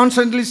teachers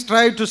constantly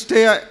strive to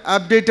stay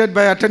updated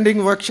by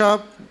attending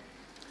workshops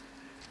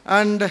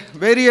and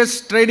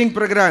various training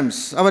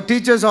programs. Our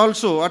teachers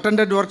also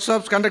attended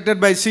workshops conducted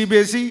by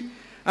CBSE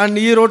and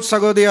Erode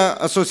Sagodaya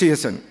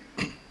Association.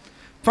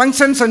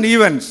 Functions and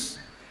events.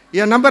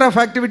 A number of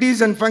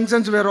activities and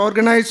functions were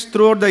organized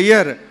throughout the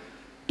year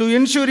to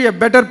ensure a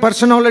better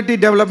personality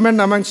development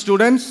among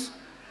students,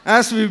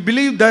 as we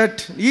believe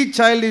that each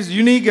child is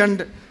unique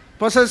and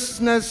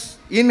possesses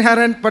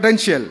inherent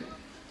potential.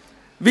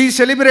 We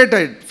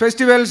celebrated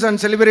festivals and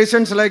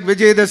celebrations like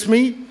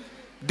Vijayadashmi,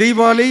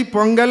 Diwali,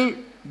 Pongal,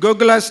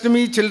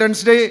 Gokulashtami,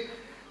 Children's Day,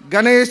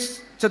 Ganesh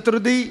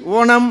Chaturthi,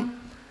 Onam,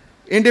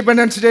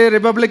 Independence Day,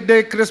 Republic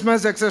Day,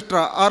 Christmas,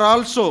 etc. are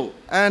also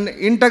an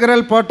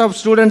integral part of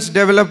students'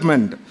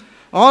 development.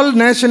 All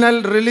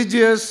national,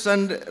 religious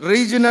and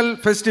regional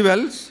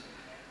festivals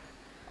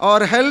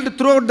are held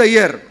throughout the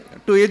year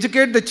to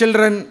educate the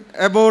children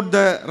about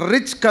the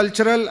rich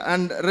cultural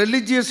and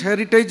religious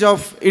heritage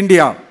of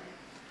India.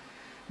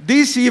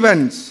 These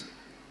events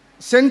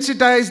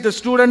sensitize the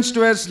students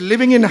towards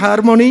living in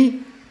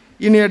harmony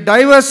in a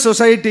diverse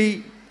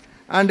society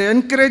and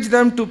encourage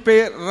them to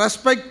pay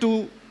respect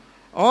to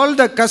all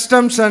the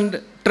customs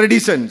and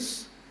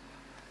traditions.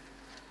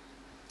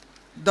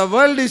 The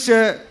world is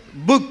a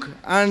book,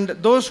 and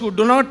those who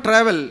do not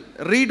travel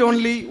read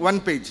only one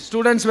page.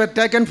 Students were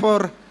taken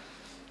for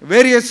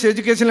various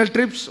educational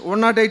trips.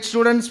 108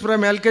 students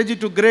from LKG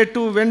to grade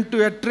 2 went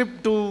to a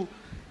trip to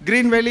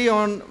Green Valley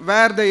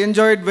where they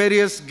enjoyed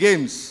various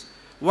games.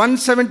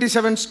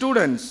 177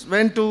 students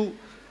went to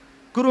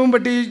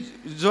Kurumbati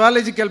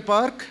Zoological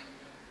Park.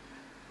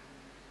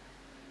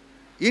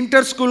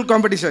 Inter-school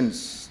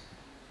competitions.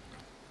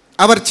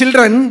 Our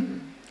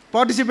children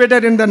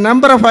participated in the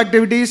number of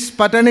activities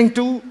pertaining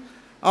to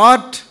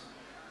art,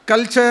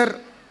 culture,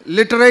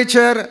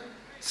 literature,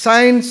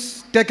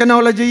 science,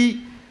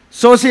 technology,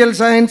 social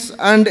science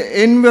and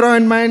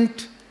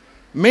environment.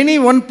 Many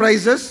won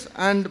prizes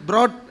and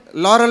brought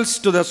laurels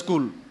to the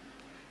school.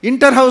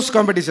 Inter-house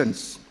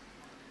competitions.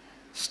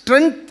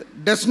 Strength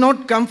does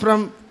not come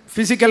from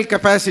physical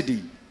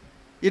capacity.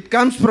 It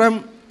comes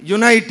from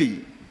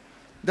unity.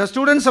 The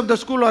students of the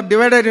school are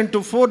divided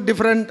into 4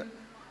 different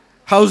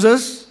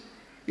houses: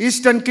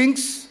 Eastern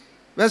Kings,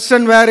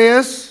 Western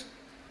Warriors,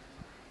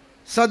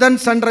 Southern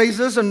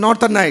Sunrisers and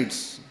Northern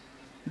Knights.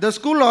 The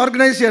school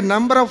organized a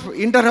number of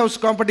inter-house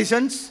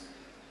competitions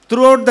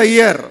throughout the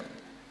year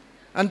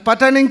and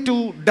pertaining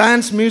to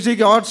dance,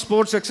 music, art,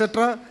 sports,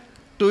 etc.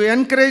 to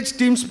encourage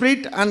team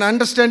spirit and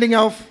understanding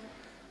of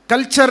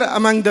culture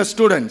among the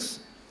students.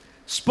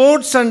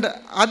 Sports and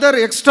other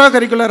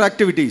extracurricular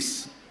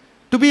activities.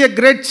 To be a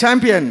great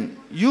champion,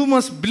 you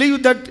must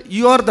believe that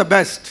you are the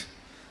best.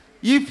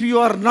 If you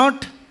are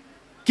not,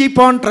 keep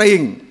on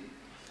trying.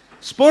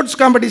 Sports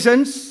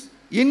competitions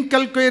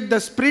inculcate the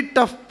spirit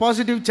of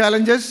positive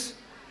challenges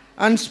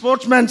and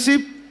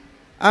sportsmanship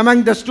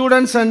among the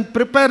students and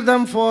prepare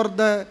them for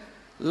the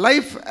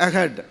life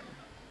ahead.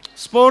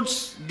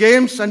 Sports,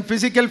 games and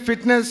physical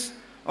fitness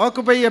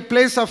occupy a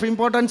place of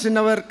importance in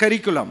our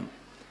curriculum.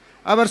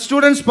 Our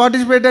students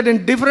participated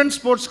in different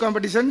sports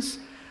competitions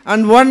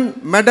and won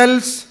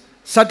medals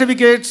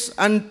certificates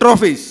and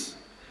trophies.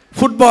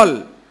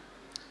 Football.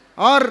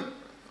 Or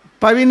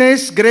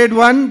Pavines Grade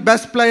 1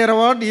 Best Player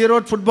Award,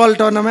 Erode Football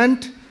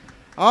Tournament.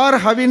 Or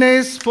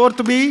Havines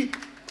 4th B,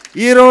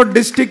 Erode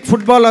District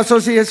Football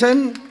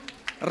Association,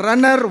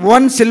 Runner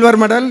 1 Silver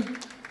Medal.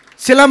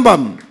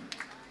 Silambam.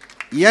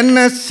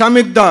 NS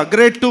Samyukta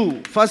Grade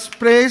 2 First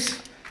Prize,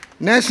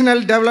 National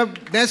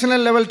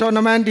Level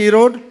Tournament,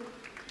 Erode.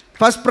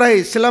 First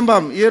Prize,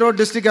 Silambam, Erode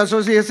District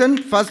Association.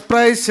 First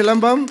Prize,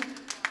 Silambam,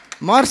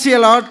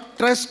 Martial Art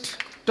Trust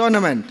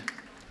Tournament.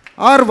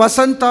 Or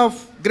Vasant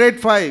of Grade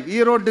 5,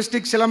 Erode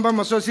District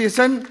Silambam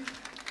Association.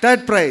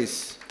 Third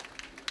Prize.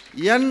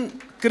 N.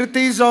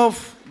 Kritis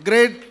of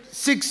Grade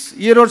 6,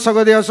 Erode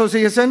Sagodaya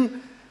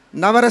Association,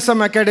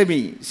 Navarasam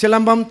Academy,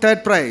 Silambam,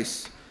 third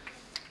prize.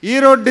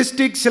 Erode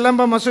District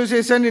Silambam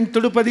Association in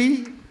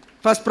Tudupadi,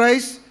 first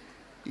prize.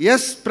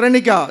 S.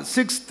 Pranika,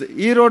 6th,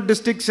 Erode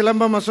District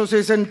Silambam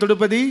Association,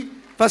 Tudupadi,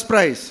 first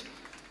prize.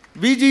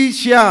 VG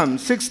Shyam,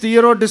 6th,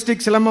 Erode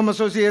District Silambam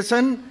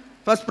Association,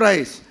 first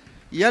prize.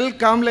 L.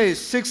 Kamlesh,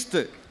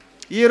 6th,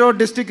 Erode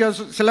District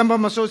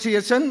Silambam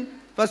Association,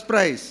 first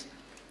prize.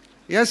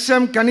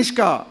 S.M.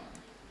 Kanishka,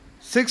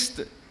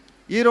 6th,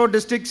 Erode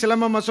District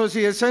Silambam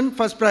Association,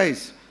 first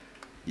prize.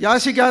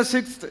 Yashika,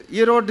 6th,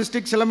 Erode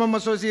District Silambam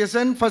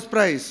Association, first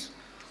prize.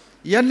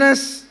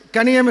 N.S.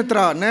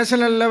 Kaniyamitra,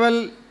 National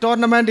Level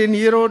Tournament in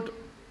Erode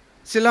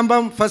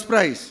Silambam, first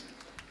prize.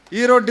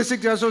 Erode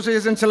District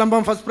Association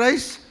Silambam, first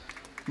prize.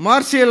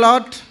 Martial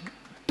Art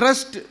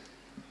Trust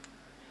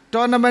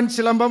Tournament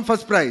Silambam,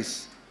 first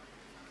prize.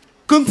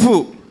 Kung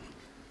Fu.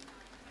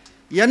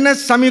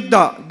 N.S.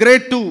 Samyukta,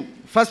 Grade 2,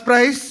 first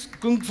prize,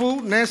 Kung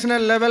Fu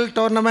National Level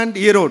Tournament,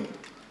 Erode.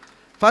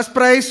 First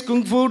prize,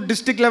 Kung Fu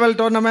District Level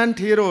Tournament,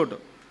 Erode.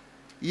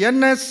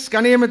 N.S.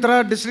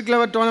 Kaniyamitra, District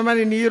Level Tournament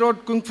in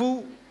Erode, Kung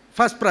Fu,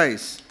 first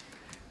prize.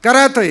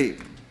 Karate.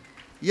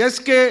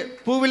 S.K.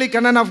 Puvili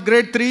Kannan of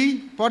Grade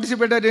 3,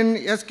 participated in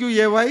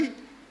SQAY,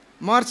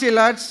 Martial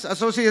Arts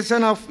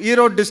Association of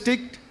Erode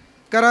District.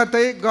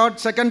 Karate, got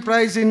second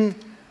prize in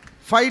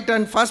fight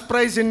and first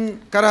prize in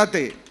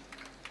Karate.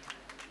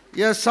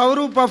 Yes,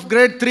 Saurup of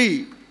Grade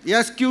 3,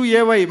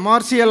 SQAY,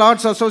 Martial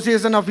Arts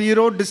Association of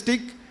Erode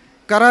District,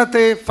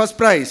 Karate, first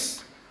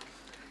prize.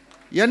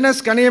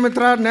 N.S.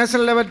 Kaniyamitra,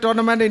 National Level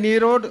Tournament in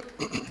Erode,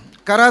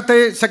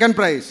 Karate, second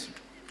prize.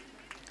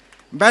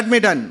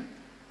 Badminton.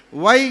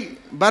 Y.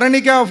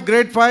 Baranika of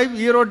Grade 5,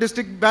 Erode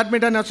District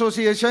Badminton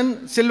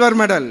Association, silver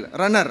medal,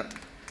 runner.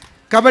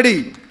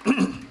 Kabaddi.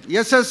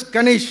 S.S.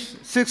 Kanish,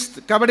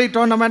 6th, Kabaddi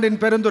Tournament in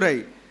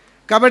Perundurai.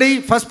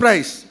 Kabaddi, first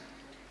prize.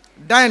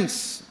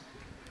 Dance.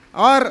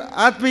 Or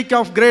Athvik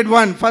of Grade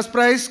 1, first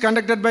prize,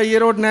 conducted by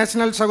Erode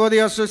National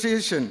Sagodaya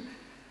Association.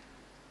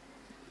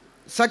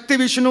 Sakti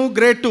Vishnu,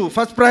 Grade 2,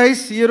 first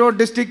prize, Erode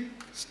District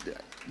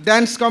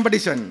Dance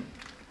Competition,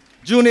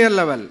 junior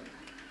level.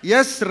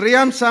 Yes,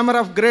 Riam Samar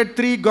of Grade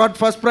 3 got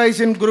first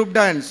prize in group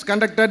dance,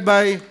 conducted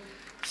by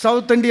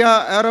South India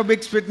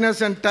Aerobics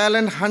Fitness and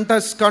Talent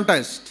Hunters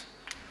Contest.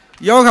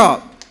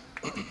 Yoga.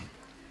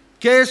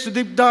 K.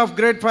 Sudipta of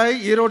Grade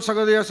 5, Erode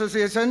Sagodaya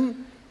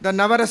Association, the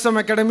Navarasam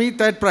Academy,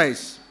 third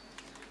prize.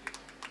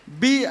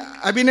 B.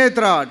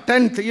 Abhinetra,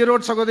 10th,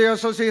 Erode Sagodaya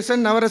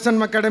Association,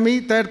 Navarasam Academy,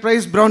 third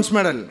prize, bronze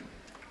medal.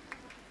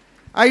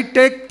 I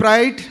take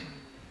pride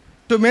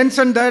to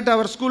mention that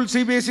our school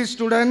CBSE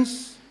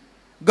students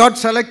got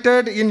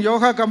selected in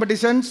yoga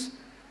competitions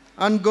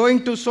and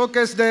going to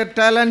showcase their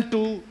talent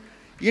to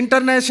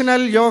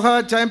International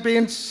Yoga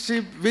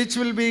Championship, which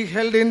will be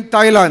held in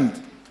Thailand.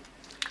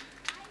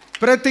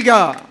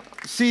 Pratiga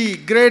C,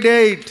 Grade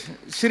 8,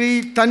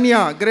 Shri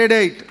Tanya, Grade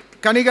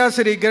 8, Kaniga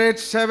Sri, Grade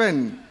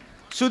 7,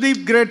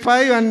 Sudeep, Grade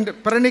 5, and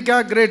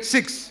Pranika, Grade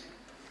 6.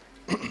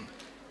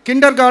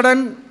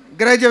 Kindergarten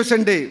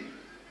Graduation Day.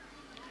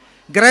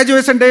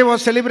 Graduation Day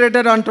was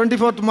celebrated on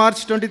 24th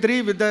March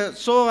 23 with the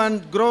show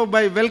and grow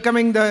by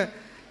welcoming the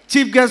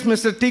Chief Guest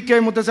Mr. T.K.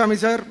 Muthuswamy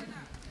sir.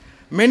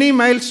 Many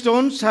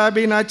milestones have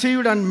been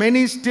achieved and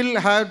many still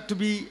have to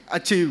be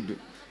achieved.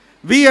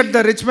 We at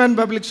the Richmond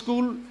Public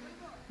School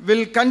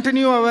will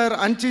continue our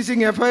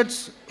unceasing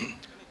efforts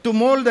to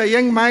mold the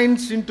young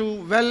minds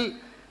into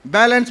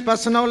well-balanced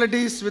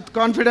personalities with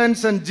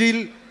confidence and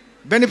zeal,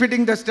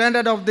 benefiting the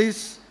standard of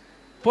this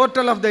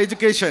portal of the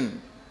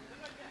education.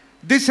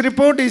 This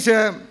report is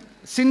a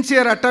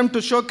sincere attempt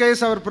to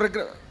showcase our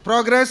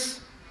progress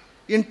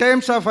in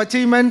terms of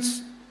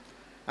achievements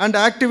and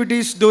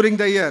activities during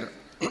the year.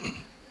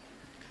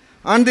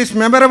 On this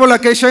memorable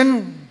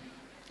occasion,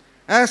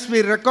 as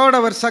we record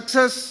our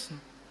success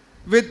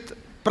with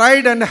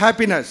pride and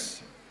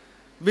happiness,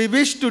 we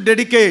wish to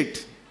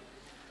dedicate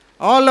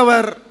all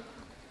our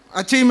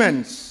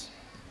achievements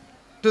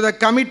to the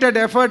committed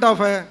effort of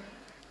a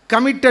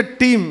committed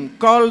team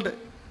called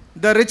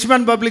the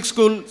Richmond Public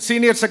School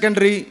Senior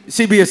Secondary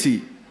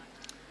CBSE.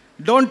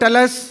 Don't tell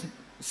us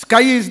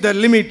sky is the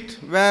limit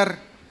where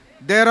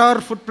there are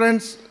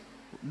footprints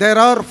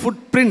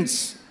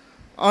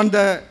on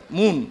the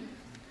moon.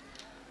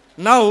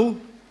 Now,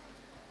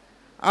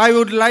 I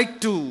would like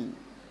to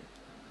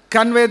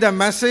convey the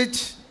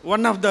message.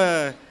 One of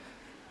the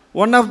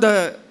one of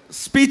the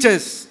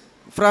speeches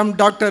from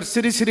Dr.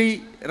 Sri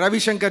Sri Ravi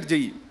Shankar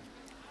ji.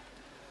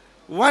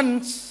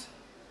 Once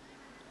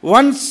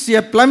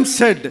a plum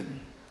said,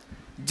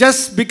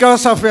 just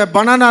because of a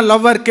banana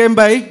lover came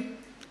by,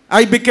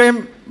 I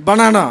became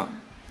banana.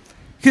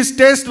 His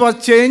taste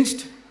was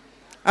changed.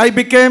 I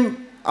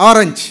became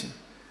orange.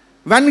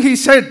 When he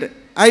said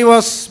I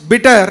was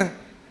bitter,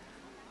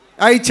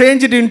 I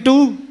changed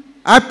into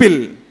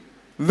apple.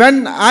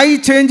 When I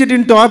changed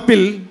into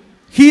apple,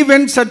 he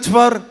went search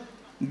for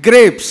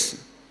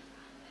grapes.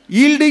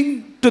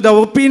 Yielding to the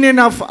opinion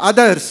of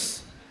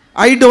others,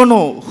 I don't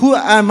know, who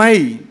am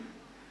I?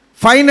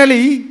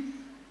 Finally,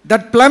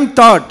 that plum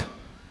thought,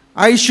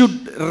 I should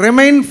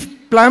remain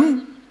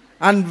plum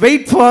and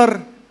wait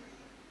for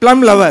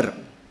plum lover.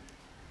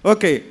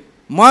 Okay,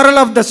 moral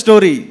of the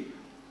story,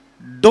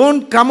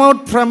 don't come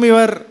out from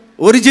your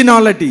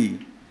originality.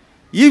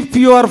 If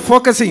you are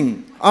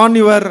focusing on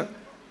your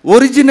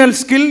original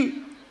skill,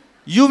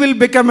 you will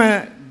become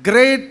a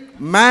great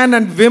man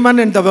and woman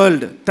in the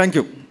world. Thank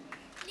you.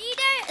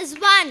 Leader is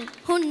one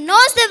who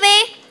knows the way,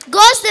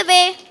 goes the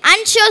way,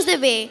 and shows the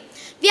way.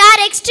 We are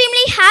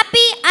extremely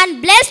happy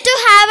and blessed to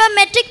have a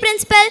metric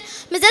principal,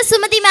 Mrs.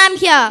 Sumati ma'am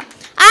here.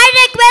 I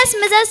request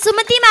Mrs.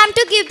 Sumati ma'am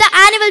to give the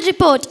annual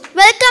report.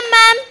 Welcome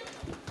ma'am.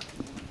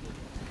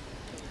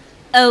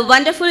 A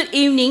wonderful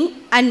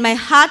evening and my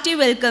hearty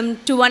welcome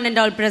to one and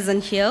all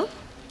present here.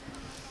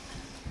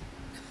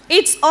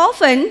 It's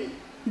often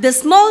the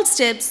small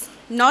steps,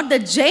 not the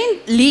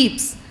giant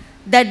leaps,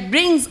 that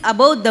brings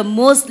about the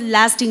most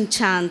lasting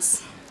chance.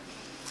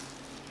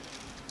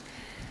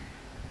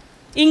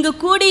 இங்கு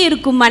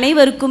கூடியிருக்கும்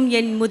அனைவருக்கும்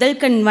என்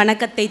முதல்கண்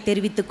வணக்கத்தை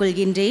தெரிவித்துக்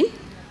கொள்கின்றேன்.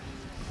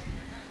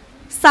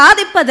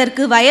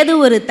 சாதிப்பதற்கு வயது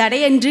ஒரு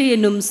தடையன்று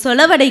என்னும்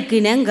சொலவடைக்கு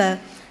இணங்க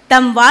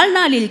தம்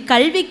வாழ்நாளில்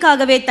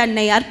கல்விக்காகவே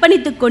தன்னை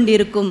அர்ப்பணித்துக்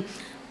கொண்டிருக்கும்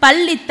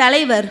பள்ளி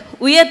தலைவர்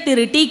உயர்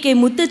திரு டி.கே.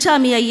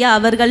 முத்துசாமி ஐயா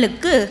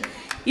அவர்களுக்கு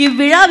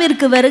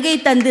இவ்விழாவிற்கு வருகை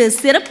தந்து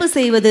சிறப்பு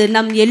செய்வது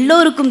நம்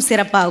எல்லோருக்கும்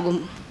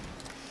சிறப்பாகும்.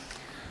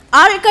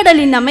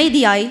 ஆழ்கடலின்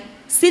அமைதியாய்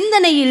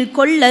சிந்தனையில்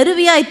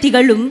கொள்ளருவியாய்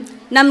திகழும்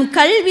நம்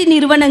கல்வி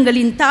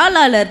நிறுவனங்களின்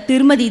தாளாளர்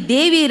திருமதி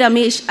தேவி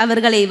ரமேஷ்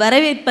அவர்களை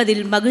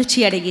வரவேற்பதில் மகிழ்ச்சி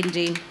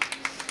அடைகின்றேன்.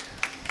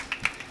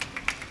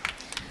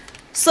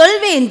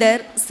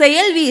 சொல்வேந்தர்,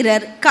 செயல்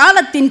வீரர்,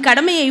 காலத்தின்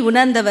கடமையை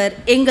உணர்ந்தவர்,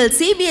 எங்கள்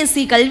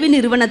CBSE கல்வி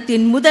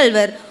நிறுவனத்தின்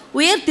முதல்வர்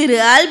உயர் திரு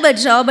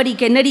ஆல்பர்ட் ராபர்ட்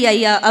கென்னடி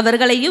ஐயா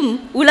அவர்களையும்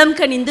உளம்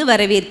கனிந்து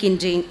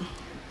வரவேற்கின்றேன்.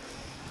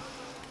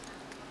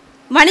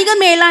 வணிக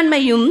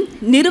மேலாண்மையும்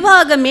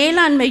நிர்வாக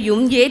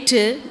மேலாண்மையும்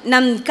ஏற்று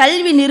நம்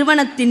கல்வி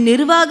நிறுவனத்தின்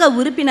நிர்வாக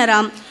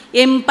உறுப்பினராம்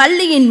எம்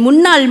பள்ளியின்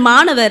முன்னாள்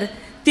மாணவர்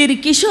திரு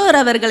கிஷோர்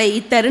அவர்களை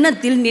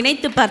இத்தருணத்தில்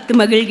நினைத்து பார்த்து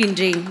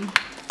மகிழ்கின்றேன்.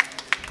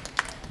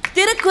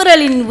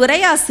 திருக்குறளின்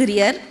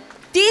உரையாசிரியர்,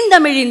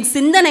 தீந்தமிழின்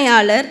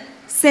சிந்தனையாளர்,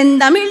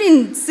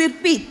 செந்தமிழின்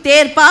சிற்பி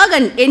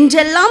தேர்ப்பாகன்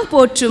என்றெல்லாம்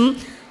போற்றும்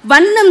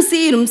வண்ணம்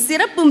சீரும்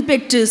சிறப்பும்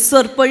பெற்று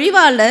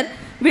சொற்பொழிவாளர்,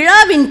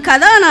 விழாவின்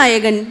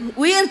கதாநாயகன்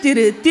உயர்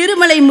திரு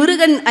திருமலை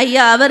முருகன்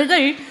ஐயா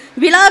அவர்கள்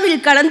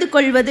விழாவில் கலந்து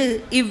கொள்வது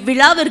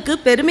இவ்விழாவிற்கு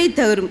பெருமை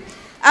தரும்.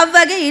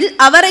 அவ்வகையில்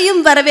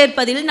அவரையும்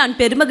வரவேற்பதில் நான்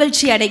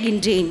பெருமகிழ்ச்சி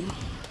அடைகின்றேன்.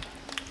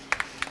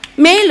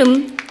 மேலும்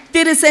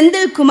திரு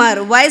Senthilkumar,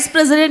 vice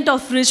president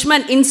of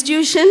Richmond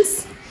institutions,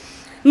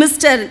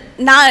 mister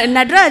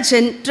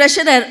Natarajan,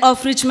 treasurer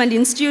of Richmond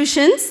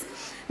institutions,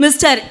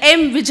 mister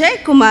M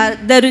Vijayakumar,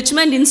 the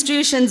Richmond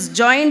institutions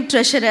joint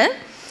treasurer,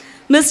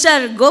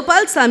 mister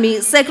Gopalsamy,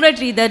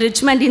 secretary the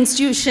Richmond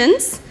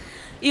institutions,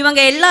 இவங்க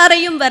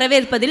எல்லாரையும்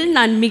வரவேற்பதில்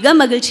நான் மிக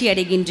மகிழ்ச்சி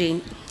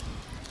அடைகின்றேன்.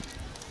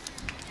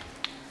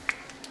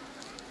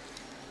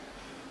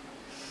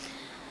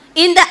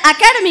 In the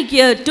academic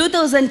year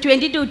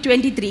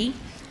 2022-23,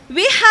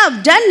 we have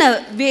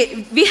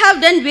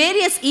done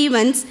various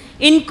events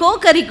in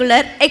co-curricular,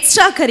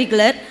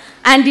 extracurricular,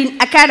 and in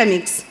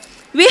academics.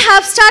 We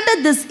have started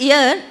this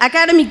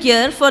academic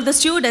year for the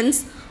students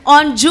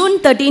on June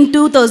 13,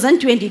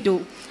 2022.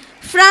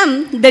 From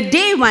the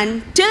day one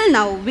till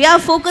now, we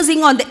are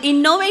focusing on the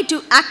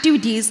innovative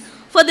activities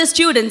for the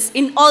students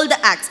in all the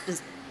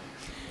aspects.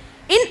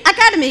 In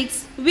academics,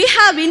 we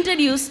have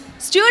introduced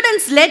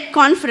students-led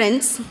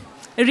conference,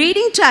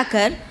 reading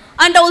tracker,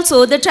 and also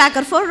the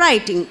tracker for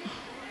writing.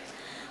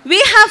 We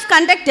have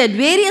conducted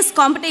various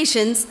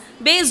competitions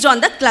based on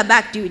the club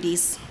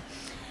activities.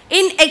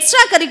 In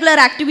extracurricular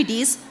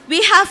activities,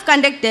 we have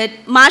conducted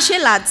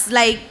martial arts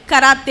like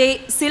karate,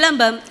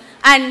 silambam,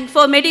 and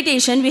for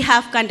meditation, we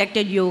have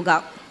conducted yoga.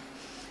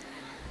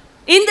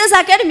 In this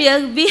academic year,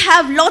 we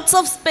have lots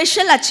of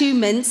special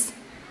achievements.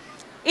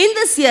 In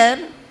this year,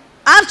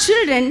 our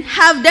children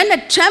have done a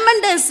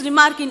tremendous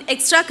remark in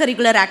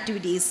extracurricular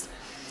activities.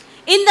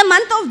 In the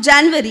month of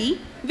January,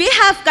 we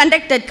have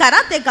conducted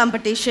karate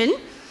competition.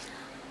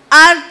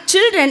 Our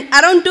children,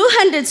 around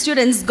 200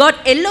 students, got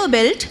yellow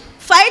belt,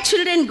 5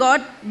 children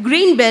got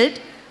green belt,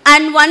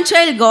 and 1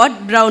 child got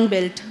brown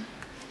belt.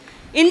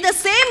 In the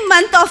same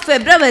month of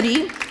February,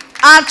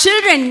 our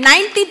children,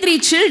 93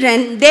 children,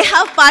 they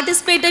have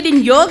participated in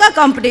yoga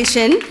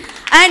competition,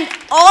 and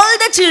all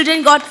the children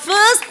got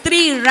first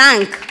 3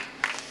 rank.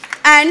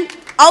 And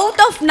out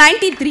of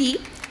 93,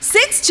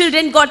 6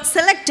 children got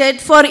selected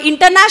for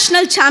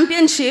international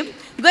championship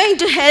going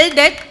to held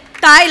at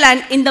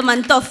Thailand in the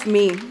month of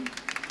May.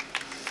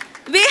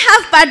 We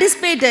have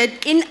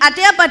participated in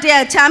Ataya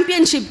Pattaya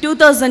Championship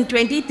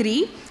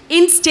 2023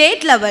 in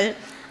state level.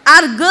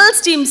 Our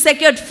girls team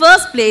secured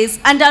first place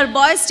and our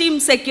boys team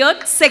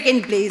secured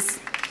second place.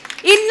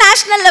 In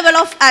national level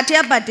of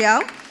Ataya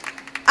Pattaya,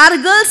 our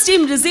girls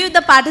team received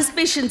the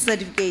participation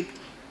certificate.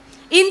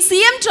 In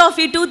CM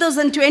Trophy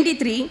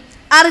 2023,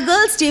 our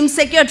girls team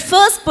secured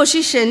first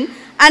position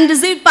and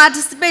received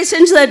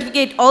participation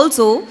certificate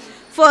also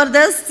for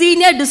the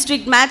senior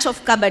district match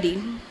of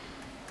Kabaddi.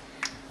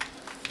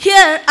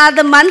 Here are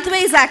the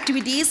month-wise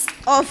activities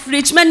of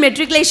Richmond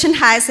Matriculation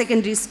Higher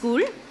Secondary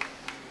School.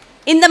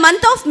 In the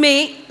month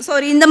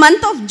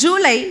of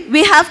July,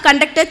 we have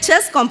conducted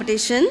chess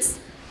competitions.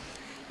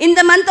 In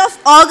the month of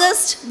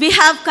August, we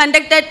have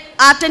conducted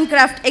Art and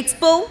Craft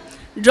Expo,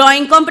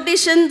 drawing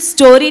competition,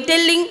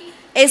 storytelling,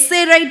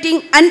 essay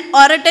writing, and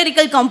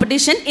oratorical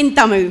competition in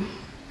Tamil.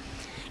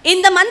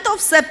 In the month of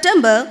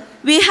September,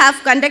 we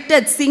have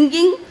conducted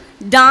singing,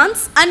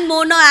 dance, and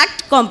mono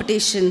act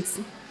competitions.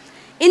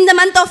 In the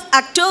month of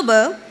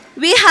October,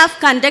 we have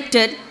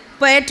conducted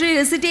poetry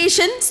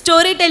recitation,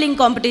 storytelling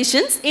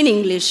competitions in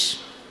English.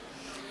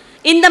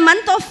 In the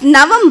month of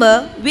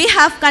November, we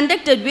have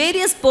conducted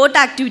various sport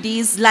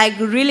activities like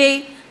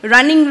relay,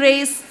 running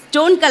race,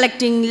 stone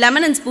collecting,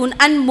 lemon and spoon,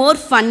 and more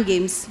fun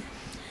games.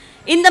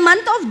 In the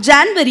month of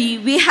January,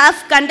 we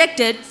have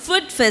conducted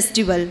food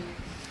festival.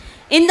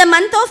 In the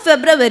month of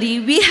February,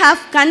 we have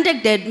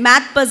conducted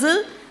math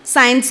puzzle,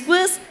 science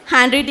quiz,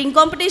 handwriting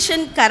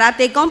competition,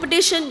 karate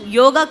competition,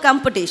 yoga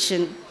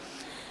competition.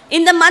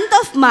 In the month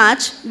of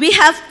March, we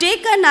have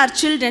taken our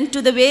children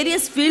to the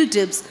various field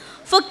trips.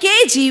 For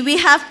KG, we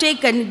have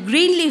taken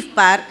Greenleaf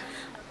Park,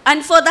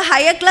 and for the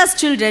higher class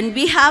children,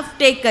 we have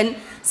taken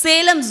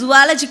Salem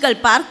Zoological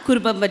Park,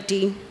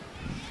 Kurubambatti.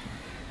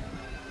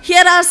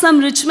 Here are some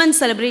Richmond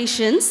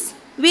celebrations.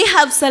 We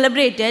have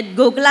celebrated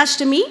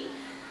Gokulashtami,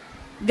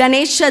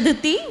 Ganesh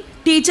Chaturthi,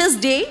 Teachers'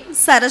 Day,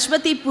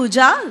 Saraswati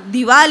Puja,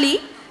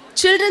 Diwali,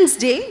 Children's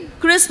Day,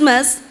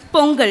 Christmas,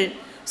 Pongal.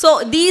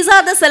 So these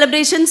are the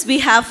celebrations we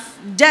have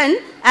done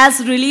as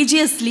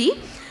religiously.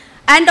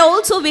 And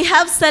also we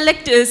have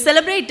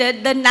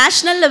celebrated the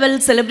national level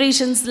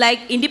celebrations like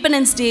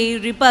Independence Day,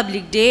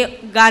 Republic Day,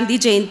 Gandhi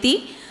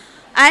Jayanti,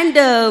 and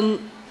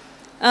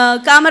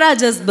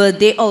Kamarajar's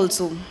birthday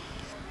also.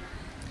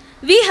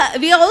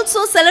 We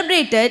also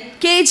celebrated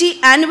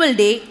KG Annual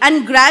Day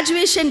and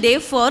Graduation Day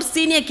for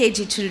senior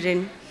KG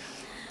children.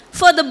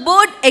 For the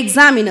board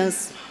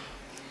examiners,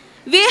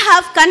 we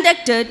have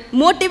conducted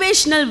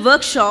motivational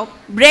workshop,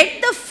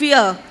 Break the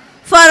Fear,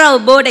 for our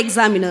board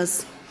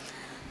examiners.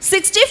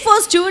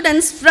 64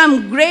 students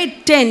from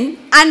grade 10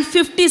 and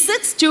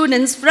 56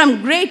 students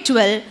from grade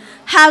 12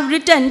 have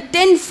written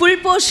 10 full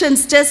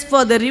portions tests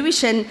for the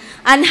revision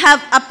and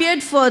have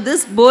appeared for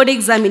this board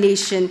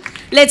examination.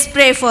 Let's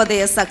pray for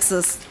their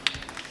success.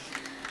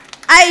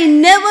 I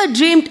never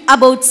dreamed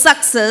about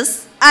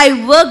success.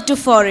 I worked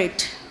for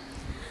it.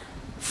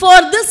 For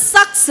this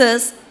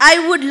success,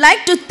 I would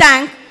like to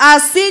thank our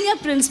senior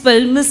principal,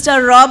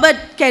 Mr. Robert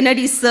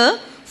Kennedy, sir,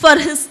 for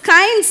his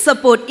kind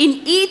support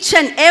in each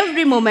and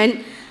every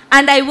moment.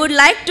 And I would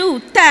like to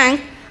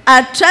thank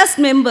our trust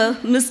member,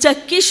 Mr.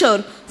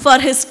 Kishore, for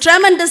his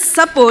tremendous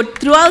support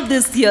throughout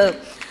this year.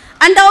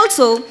 And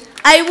also,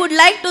 I would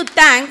like to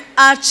thank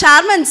our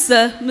chairman,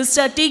 sir,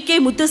 Mr. T.K.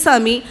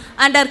 Muthusamy,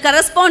 and our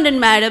correspondent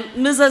madam,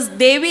 Mrs.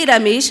 Devi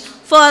Ramesh,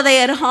 for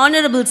their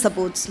honorable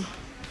supports.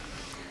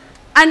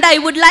 And I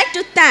would like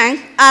to thank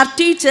our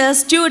teachers,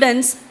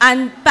 students,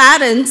 and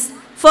parents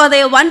for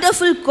their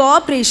wonderful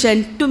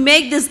cooperation to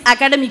make this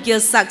academic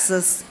year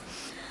success.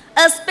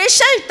 A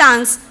special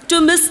thanks to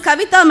Ms.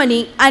 Kavita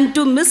Mani and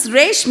to Ms.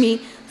 Reshmi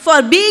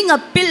for being a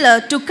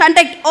pillar to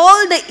conduct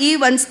all the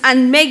events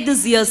and make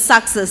this year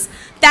success.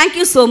 Thank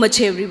you so much,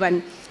 everyone.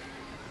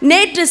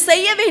 நேற்று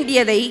செய்ய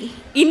வேண்டியதை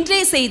இன்றே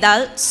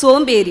செய்தால்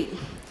சோம்பேறி,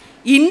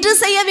 இன்று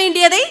செய்ய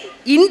வேண்டியதை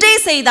இன்றே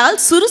செய்தால்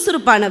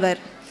சுறுசுறுப்பானவர்,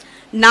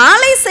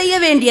 நாளை செய்ய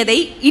வேண்டியதை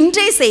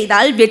இன்றே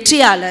செய்தால்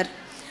வெற்றியாளர்.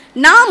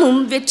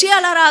 நாமும்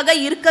வெற்றியாளராக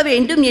இருக்க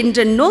வேண்டும்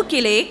என்ற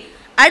நோக்கிலே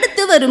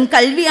அடுத்து வரும்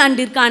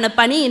கல்வியாண்டிற்கான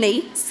பணியினை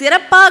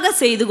சிறப்பாக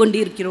செய்து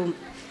கொண்டிருக்கிறோம்.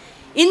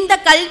 இந்த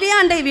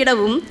கல்வியாண்டை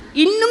விடவும்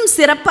இன்னும்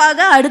சிறப்பாக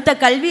அடுத்த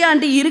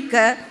கல்வியாண்டு இருக்க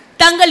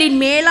தங்களின்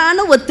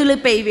மேலான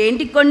ஒத்துழைப்பை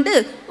வேண்டிக் கொண்டு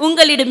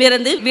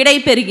உங்களிடமிருந்து விடை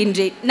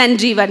பெறுகின்றேன்.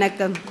 நன்றி,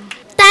 வணக்கம்.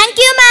 Thank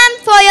you, ma'am,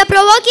 for your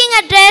provoking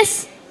address.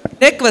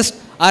 Request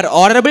our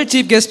honorable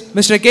chief guest,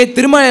 Mr. K.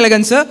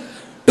 Tirumalagan sir,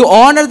 to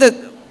honor the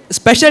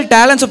special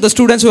talents of the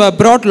students who have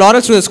brought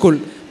laurels to the school.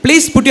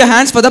 Please put your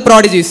hands for the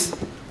prodigies.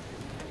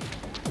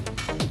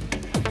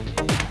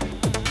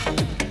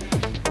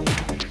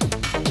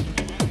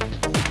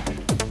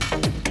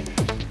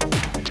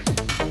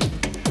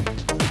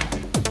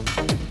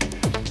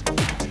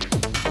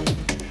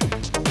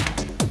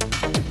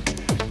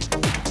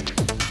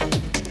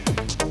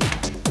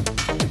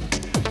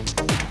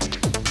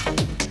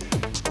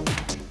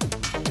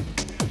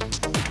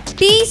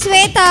 T.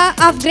 Sweta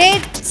of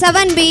grade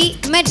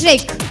 7B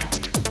Metric.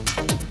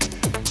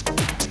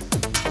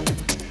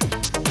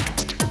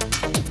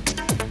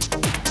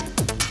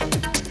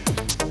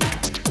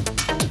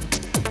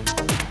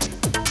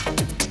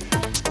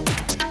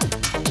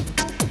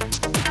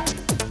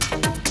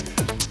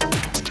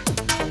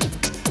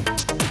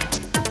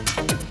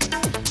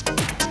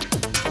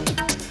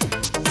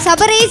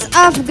 Sabaris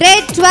of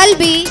grade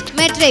 12B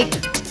Metric.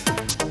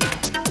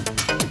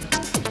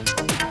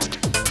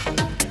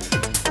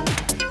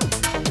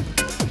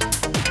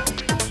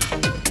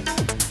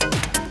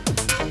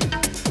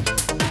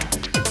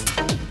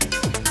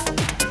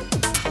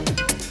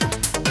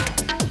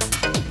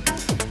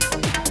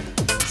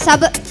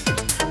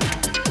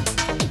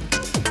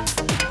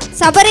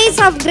 Sabaris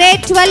of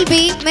grade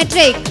 12B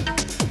Metric.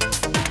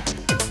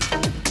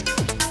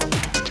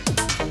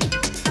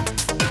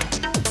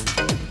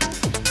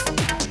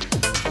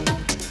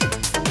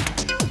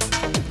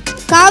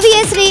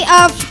 Kavyasri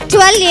of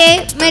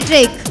 12A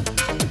Metric.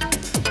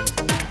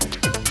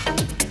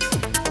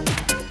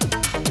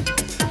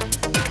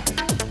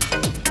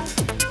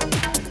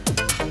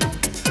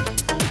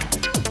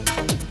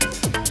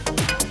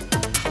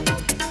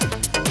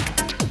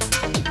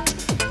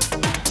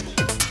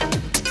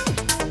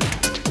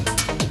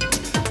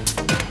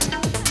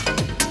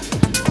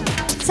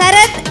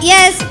 Sarath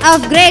S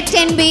of grade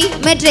 10B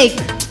Metric.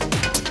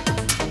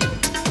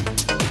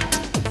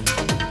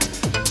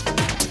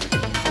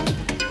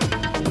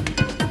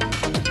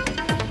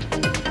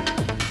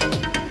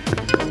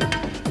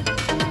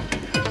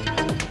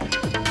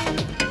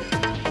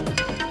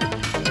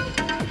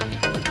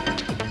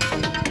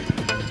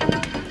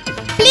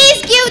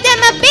 Please give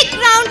them a big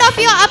round of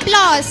your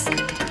applause.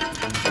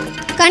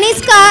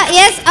 Kaniska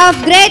S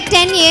of grade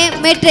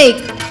 10A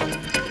Metric.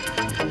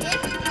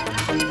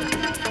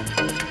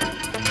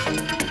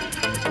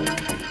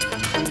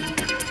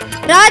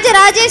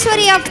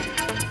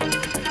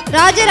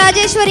 Raja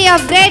Rajeshwari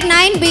of grade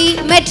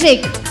 9B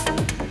Metric.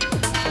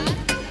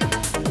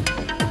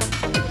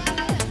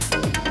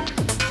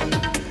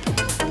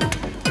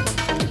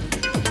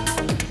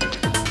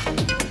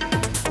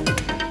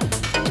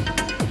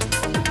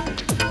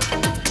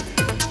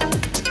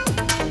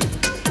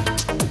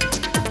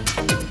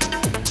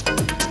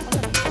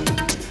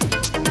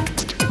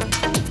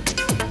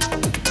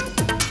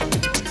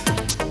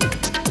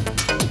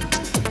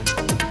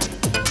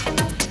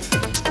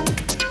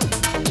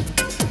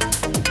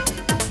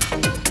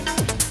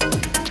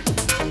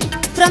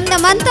 From the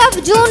month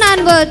of June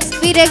onwards,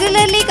 we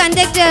regularly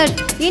conducted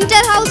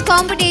inter-house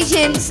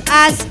competitions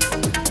as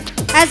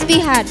we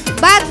had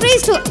bag free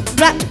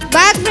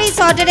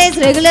Saturdays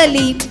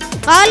regularly.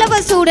 All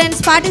our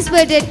students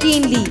participated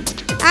keenly.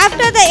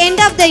 After the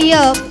end of the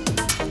year,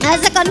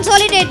 as a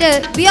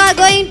consolidator, we are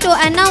going to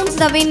announce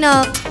the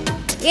winner.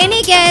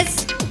 Any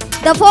guess?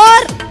 The four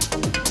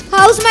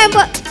house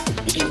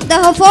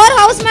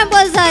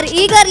members are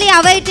eagerly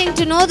awaiting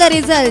to know the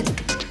result.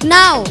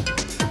 Now,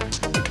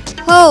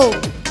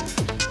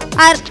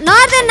 our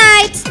Northern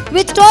Knights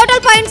with total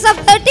points of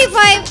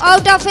 35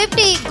 out of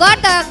 50 got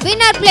a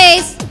winner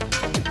place.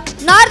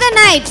 Northern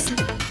Knights.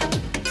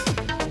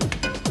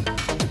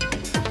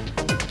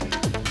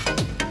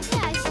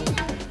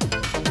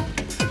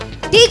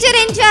 Teacher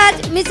in charge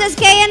Mrs.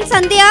 K.N.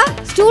 Sandhya.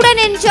 Student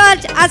in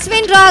charge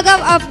Aswin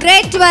Raghav of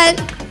grade 12.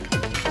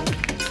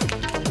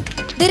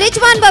 The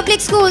Richmond Public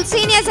School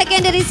Senior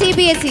Secondary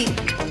CBSE.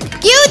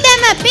 Give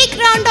them a big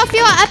round of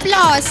your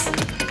applause.